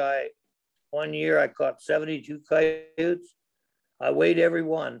Alberta, one year I caught 72 coyotes. I weighed every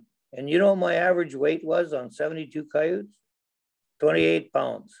one. And you know what my average weight was on 72 coyotes? 28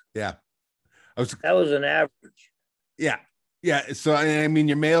 pounds. Yeah. That was an average. Yeah. Yeah. So, I mean,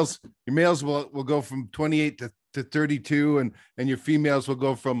 your males will go from 28 to 32 and your females will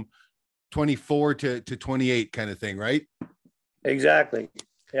go from 24 to 28 kind of thing, right? Exactly.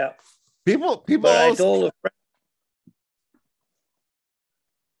 Yeah. People But always, I told a friend.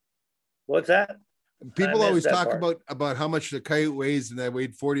 What's that? people always talk about how much the coyote weighs, and I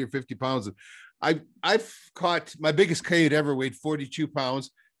weighed 40 or 50 pounds. I've caught my biggest coyote ever weighed 42 pounds,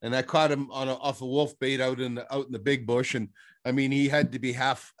 and I caught him off a wolf bait out in the big bush. And I mean, he had to be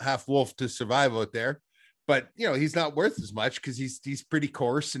half wolf to survive out there, but he's not worth as much because he's pretty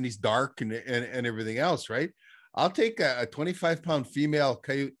coarse and he's dark and everything else, right? I'll take a 25 pound female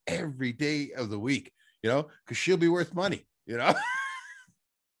coyote every day of the week, because she'll be worth money,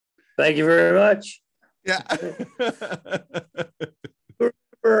 Thank you very much. Yeah.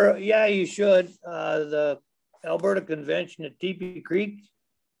 Yeah, you should. The Alberta Convention at Teepee Creek.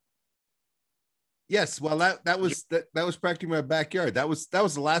 Yes, well, that was practically my backyard. That was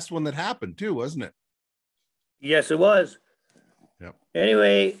the last one that happened too, wasn't it? Yes, it was. Yep.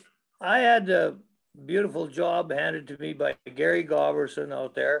 Anyway, I had a beautiful job handed to me by Gary Goberson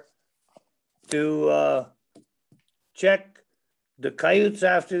out there to check the coyotes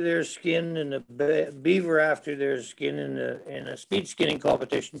after their skin and the beaver after their skin in a speed skinning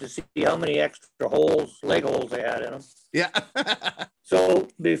competition to see how many extra leg holes they had in them. Yeah. So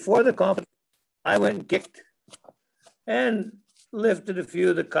before the competition, I went and kicked and lifted a few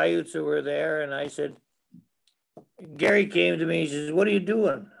of the coyotes that were there. And I said, Gary came to me, he says, "What are you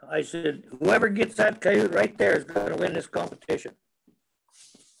doing?" I said, "Whoever gets that coyote right there is going to win this competition."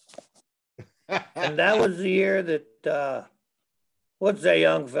 And that was the year that, what's that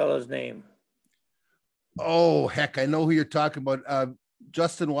young fella's name? Oh, heck, I know who you're talking about.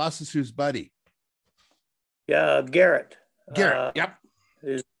 Justin Wassasu's buddy. Yeah, Garrett. Yep.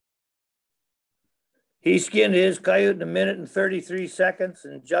 He skinned his coyote in 1 minute and 33 seconds,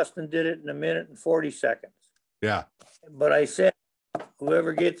 and Justin did it in 1 minute and 40 seconds. Yeah. But I said,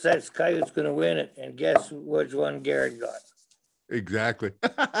 whoever gets that coyote's going to win it. And guess which one Garrett got? Exactly.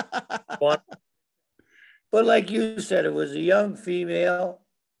 One. But like you said, it was a young female,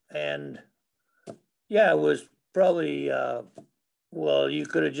 and yeah, it was probably, you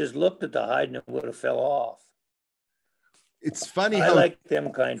could have just looked at the hide and it would have fell off. It's funny I how like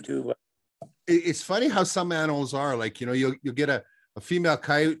them kind too. But it's funny how some animals are like, you'll get a female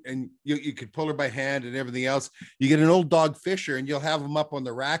coyote and you could pull her by hand and everything else. You get an old dog fisher and you'll have them up on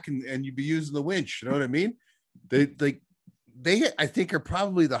the rack and you'd be using the winch. You know what I mean? They I think are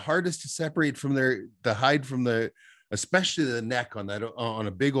probably the hardest to separate from the hide from especially the neck on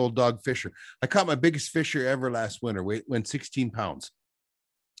a big old dog fisher. I caught my biggest fisher ever last winter. Went 16 pounds,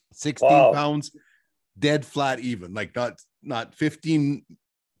 16 Wow. pounds, dead flat even, like not 15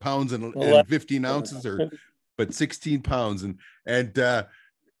 pounds and 15 ounces but 16 pounds. And I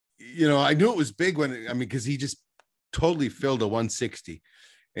knew it was big because he just totally filled a 160.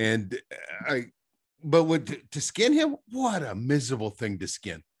 And to skin him, what a miserable thing to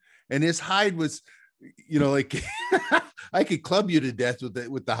skin. And his hide was, like I could club you to death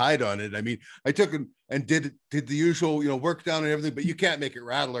with the hide on it. I mean, I took him and did the usual, work down and everything, but you can't make it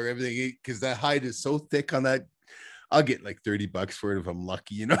rattle or everything because that hide is so thick on that. I'll get like $30 for it if I'm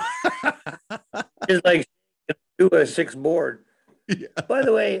lucky, it's like do a 6 board. Yeah. By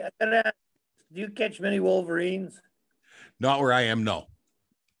the way, I gotta ask, do you catch many wolverines? Not where I am. No.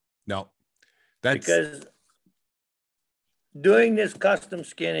 That's Because doing this custom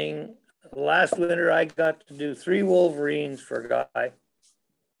skinning, last winter I got to do 3 Wolverines for a guy.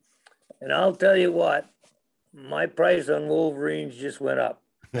 And I'll tell you what, my price on Wolverines just went up.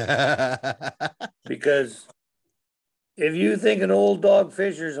 Because if you think an old dog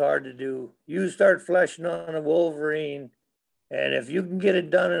fisher's hard to do, you start fleshing on a Wolverine, and if you can get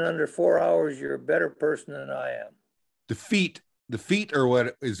it done in under 4 hours, you're a better person than I am. the feet are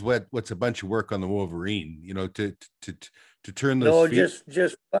what's a bunch of work on the Wolverine, to turn those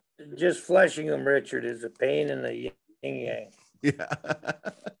feet. Just fleshing them, Richard, is a pain in the yin yang. Yeah.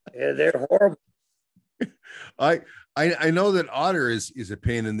 Yeah, they're horrible. I know that otter is a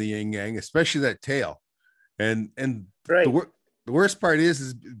pain in the yin yang, especially that tail. And Right. the worst part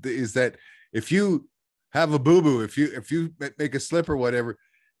is that if you have a boo-boo, if you make a slip or whatever,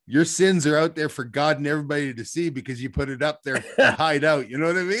 your sins are out there for God and everybody to see because you put it up there to hide out. You know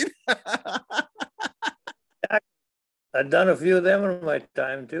what I mean? I've done a few of them in my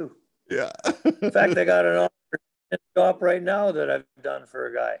time too. Yeah. In fact, I got an offer shop right now that I've done for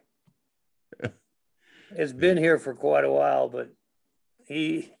a guy. It's been here for quite a while, but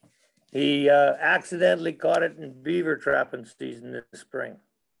he accidentally caught it in beaver trapping season this spring.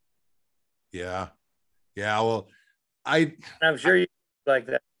 Yeah. Well, I'm sure you like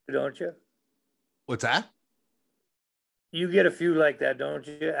that, don't you? What's that? You get a few like that, don't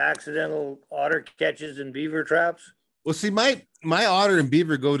you? Accidental otter catches and beaver traps. Well, see, my otter and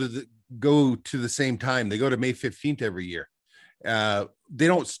beaver go to the same time. They go to May 15th every year. They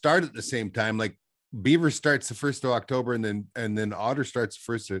don't start at the same time. Like beaver starts the 1st of October and then otter starts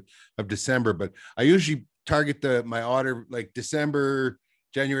the 1st of December. But I usually target my otter like December,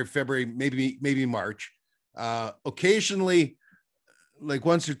 January, February, maybe March. Occasionally, like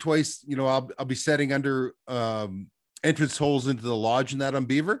once or twice, I'll be setting under entrance holes into the lodge and that on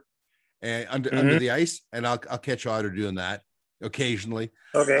beaver and under the ice, and I'll catch otter doing that occasionally.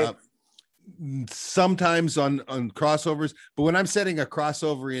 Okay. Sometimes on crossovers, but when I'm setting a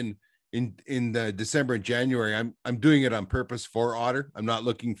crossover in December and January, I'm doing it on purpose for otter. I'm not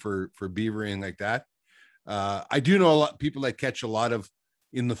looking for beaver and like that. I do know a lot of people that catch a lot of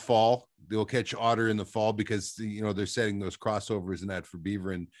in the fall. They'll catch otter in the fall because they're setting those crossovers and that for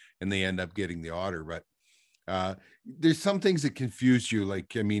beaver and they end up getting the otter. But there's some things that confuse you.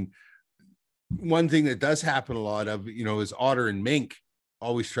 Like, I mean, one thing that does happen a lot of, is otter and mink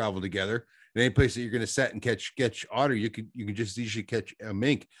always travel together. And any place that you're going to set and catch otter, you can just easily catch a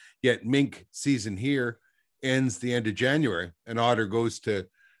mink. Yet mink season here ends the end of January, and otter goes to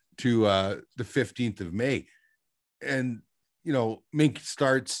the 15th of May. And mink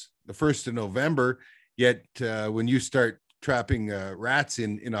starts the 1st of November. Yet when you start trapping rats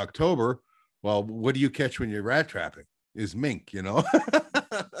in October, well, what do you catch when you're rat trapping? Is mink,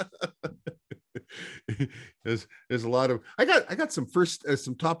 There's a lot of I got some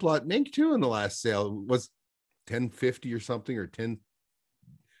some top lot mink too in the last sale. It was $10.50 or something, or $10.50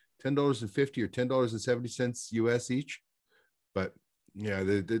 or $10.70 US each. But yeah,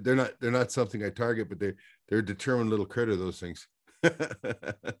 they're not something I target, but they're a determined little critter, those things. By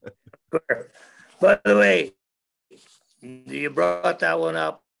the way, you brought that one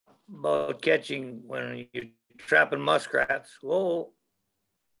up about catching when you're trapping muskrats. Whoa.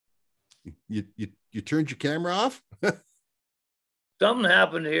 You turned your camera off? Something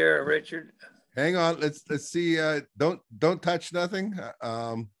happened here, Richard. Hang on, let's see. Don't touch nothing.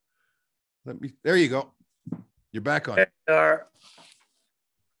 There you go. You're back on. They are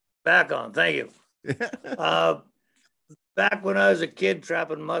back on. Thank you. Back when I was a kid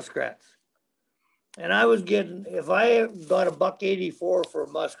trapping muskrats, and I was getting, if I got $1.84 for a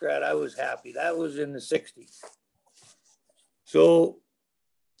muskrat, I was happy. That was in the 60s. So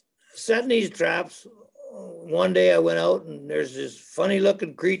setting these traps, one day I went out and there's this funny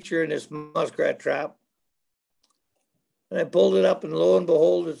looking creature in this muskrat trap. And I pulled it up and lo and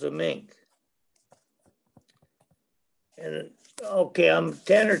behold, it's a mink. And okay, I'm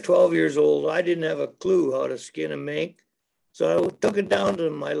 10 or 12 years old. I didn't have a clue how to skin a mink. So I took it down to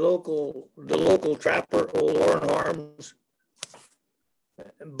the local trapper, old Oren Harms.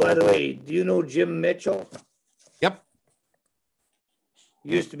 By the way, do you know Jim Mitchell? Yep.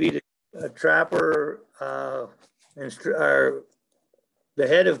 Used to be the trapper, the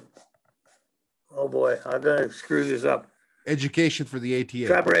head of, oh boy, I'm going to screw this up. Education for the ATA.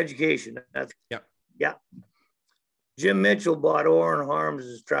 Trapper education. That's, yep. Yeah. Jim Mitchell bought Oren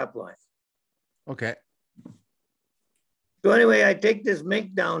Harms' trap line. Okay. So anyway, I take this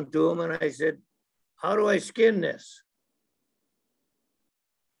mink down to him and I said, how do I skin this?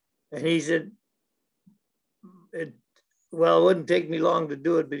 And he said, well, it wouldn't take me long to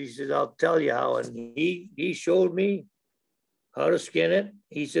do it, but he said, I'll tell you how. And he showed me how to skin it.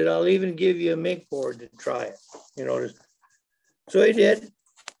 He said, I'll even give you a mink board to try it. You know, so he did.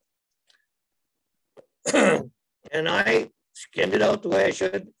 And I skinned it out the way I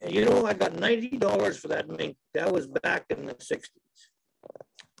should. And you know, I got $90 for that mink. That was back in the 60s.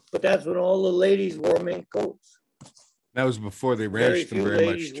 But that's when all the ladies wore mink coats. That was before they ranched them very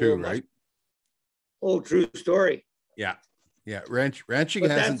much too, right? Oh, true story. Yeah. Yeah. Ranching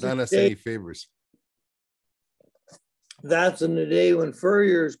hasn't done us any favors. That's in the day when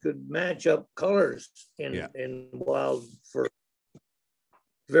furriers could match up colors in wild fur.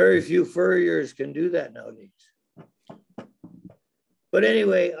 Very few furriers can do that nowadays. But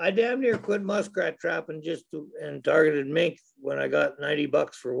anyway, I damn near quit muskrat trapping and targeted mink when I got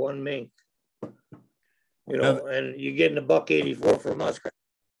 $90 for one mink. You know, and you're getting $1.84 for a muskrat.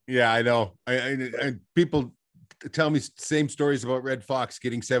 Yeah, I know. I people tell me same stories about red fox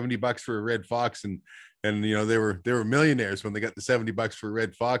getting $70 for a red fox, and you know they were millionaires when they got the $70 for a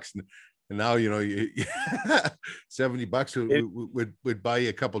red fox, and now you know $70 would buy you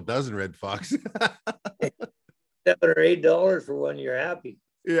a couple dozen red fox. $7 or $8 for one, you're happy.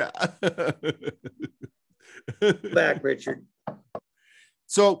 Yeah. Back, Richard.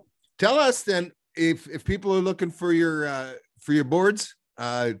 So tell us then, if people are looking for your boards,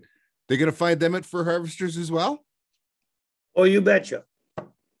 they're gonna find them at Fur Harvesters as well. Oh, you betcha.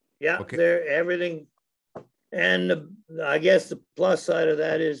 Yeah, okay. They're everything. And I guess the plus side of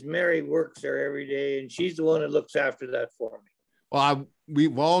that is Mary works there every day, and she's the one that looks after that for me. Well,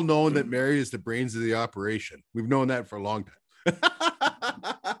 we've all known that Mary is the brains of the operation. We've known that for a long time.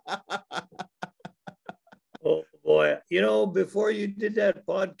 Oh boy, you know, before you did that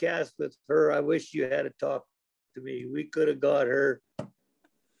podcast with her, I wish you had to talk to me. We could have got her.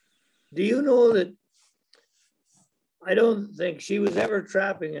 Do you know that I don't think she was ever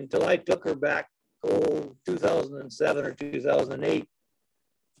trapping until I took her back, 2007 or 2008.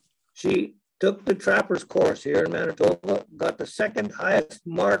 She took the trapper's course here in Manitoba, got the second highest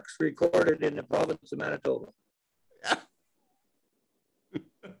marks recorded in the province of Manitoba.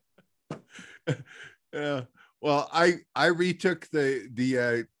 Yeah. Well, I retook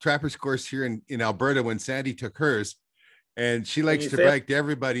the trapper's course here in Alberta when Sandy took hers, and she likes to brag to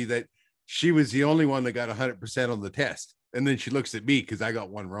everybody that she was the only one that got 100% on the test. And then she looks at me because I got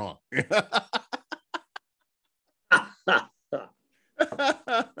one wrong.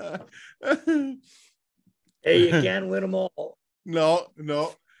 Hey, you can't win them all. No.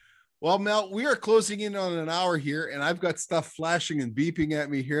 Well, Mel, we are closing in on an hour here, and I've got stuff flashing and beeping at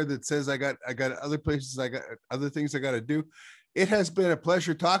me here that says I got other places, I got other things I got to do. It has been a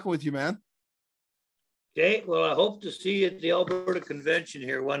pleasure talking with you, man. Okay, well, I hope to see you at the Alberta Convention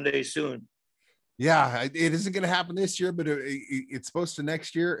here one day soon. Yeah, it isn't going to happen this year, but it's supposed to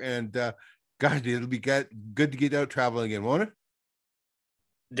next year, and God, it'll be good to get out traveling again, won't it?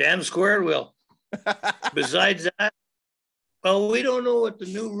 Damn square will. Besides that, well, we don't know what the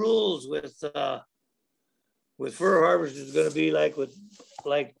new rules with fur harvesters is going to be like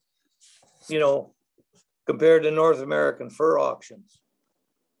you know, compared to North American fur auctions.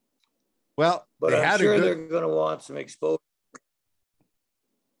 Well, but I'm sure they're going to want some exposure.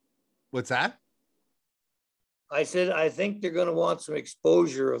 What's that? I said, I think they're going to want some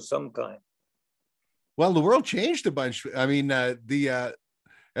exposure of some kind. Well, the world changed a bunch. I mean,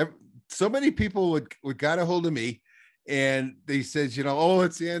 so many people would got a hold of me, and they said, you know, oh,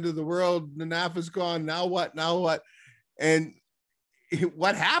 it's the end of the world. The NAFA's gone. Now what? And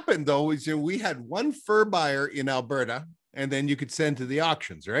what happened though is we had one fur buyer in Alberta, and then you could send to the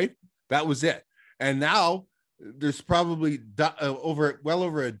auctions, right? That was it. And now there's probably well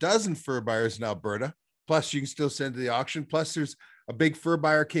over a dozen fur buyers in Alberta. Plus, you can still send to the auction. Plus, there's a big fur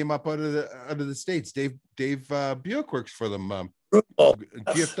buyer came up out of the States. Dave Buick works for them.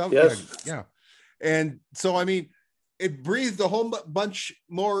 GFW, yes. Yeah. And so, I mean, it breathed a whole bunch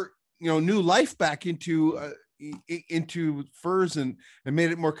more, new life back into furs and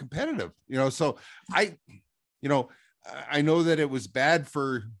made it more competitive. So I know that it was bad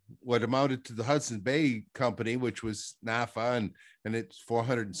for what amounted to the Hudson Bay Company, which was NAFA, and its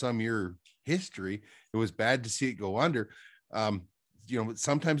 400 and some year history. It was bad to see it go under.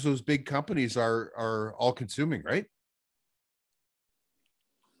 Sometimes those big companies are all consuming, right?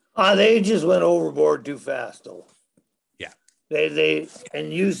 They just went overboard too fast, though. Yeah. They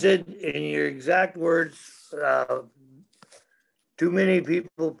and you said in your exact words, too many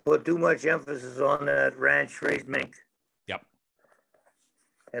people put too much emphasis on that ranch raised mink. Yep.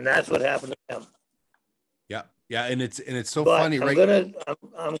 And that's what happened to them. Yeah. Yeah. And it's so funny, right?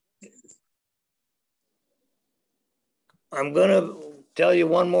 I'm gonna tell you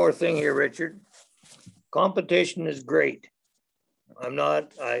one more thing here, Richard. Competition is great.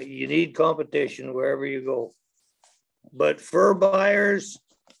 You need competition wherever you go. But fur buyers,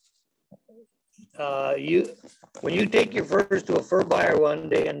 when you take your furs to a fur buyer one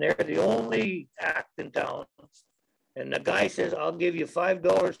day and they're the only act in town, and the guy says, I'll give you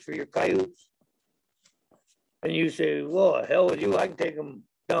 $5 for your coyotes, and you say, well, hell with you, I can take them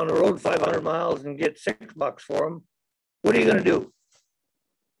down the road 500 miles and get $6 for them. What are you gonna do?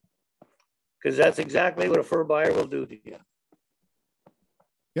 Because that's exactly what a fur buyer will do to you.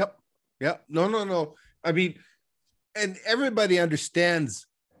 Yep. Yep. No. I mean, and everybody understands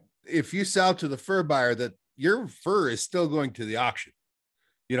if you sell to the fur buyer that your fur is still going to the auction.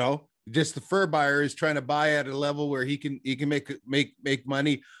 You know, just the fur buyer is trying to buy at a level where he can make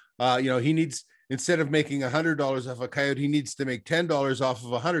money. He needs, instead of making $100 off a coyote, he needs to make $10 off of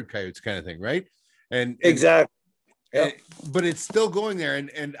 100 coyotes, kind of thing, right? And exactly. Yep. But it's still going there.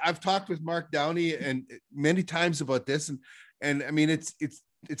 And I've talked with Mark Downey and many times about this. And I mean, it's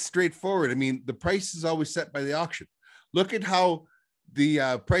straightforward. I mean, the price is always set by the auction. Look at how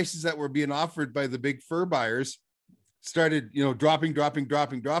the prices that were being offered by the big fur buyers started, dropping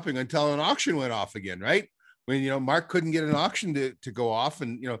until an auction went off again, right? When, Mark couldn't get an auction to go off,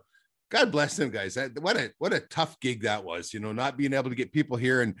 and, God bless them guys. What a tough gig that was, not being able to get people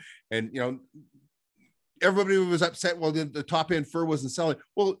here and everybody was upset. Well, the top end fur wasn't selling.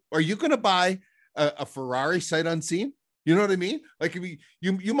 Well, are you going to buy a Ferrari sight unseen? You know what I mean? Like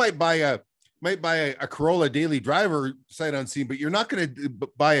you might buy a Corolla daily driver sight unseen, but you're not going to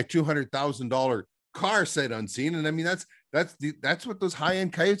buy a $200,000 car sight unseen. And I mean, that's what those high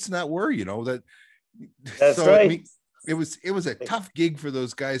end coyotes and that were, That's so, right. I mean, it was a tough gig for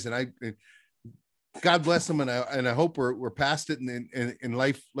those guys, and God bless them. And I hope we're past it and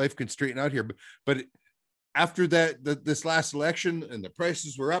life can straighten out here. But after this last election and the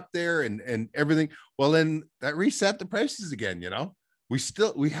prices were up there and everything, well, then that reset the prices again.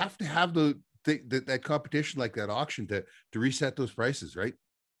 We have to have that competition, like that auction, to reset those prices, right?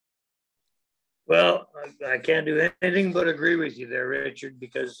 Well, I can't do anything but agree with you there, Richard,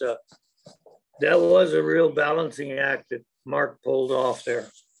 because that was a real balancing act that Mark pulled off there.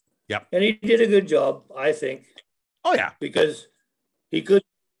 Yep. And he did a good job, I think. Oh yeah, because he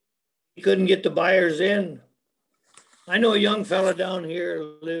couldn't get the buyers in. I know a young fella down here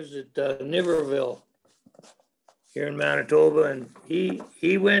lives at Niverville here in Manitoba, and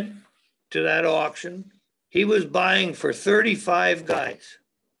he went to that auction. He was buying for 35 guys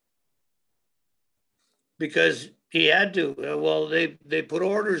because he had to. Well, they put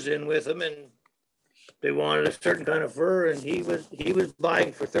orders in with him, and they wanted a certain kind of fur, and he was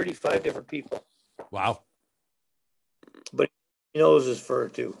buying for 35 different people. Wow. But he knows his fur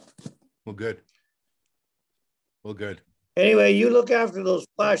too. Well, good. Anyway, you look after those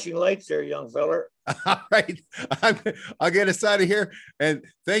flashing lights there, young feller. All right. I'll get us out of here. And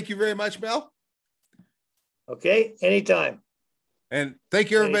thank you very much, Mel. Okay, anytime. And thank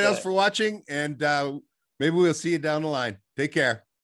you, everybody else, for watching. And maybe we'll see you down the line. Take care.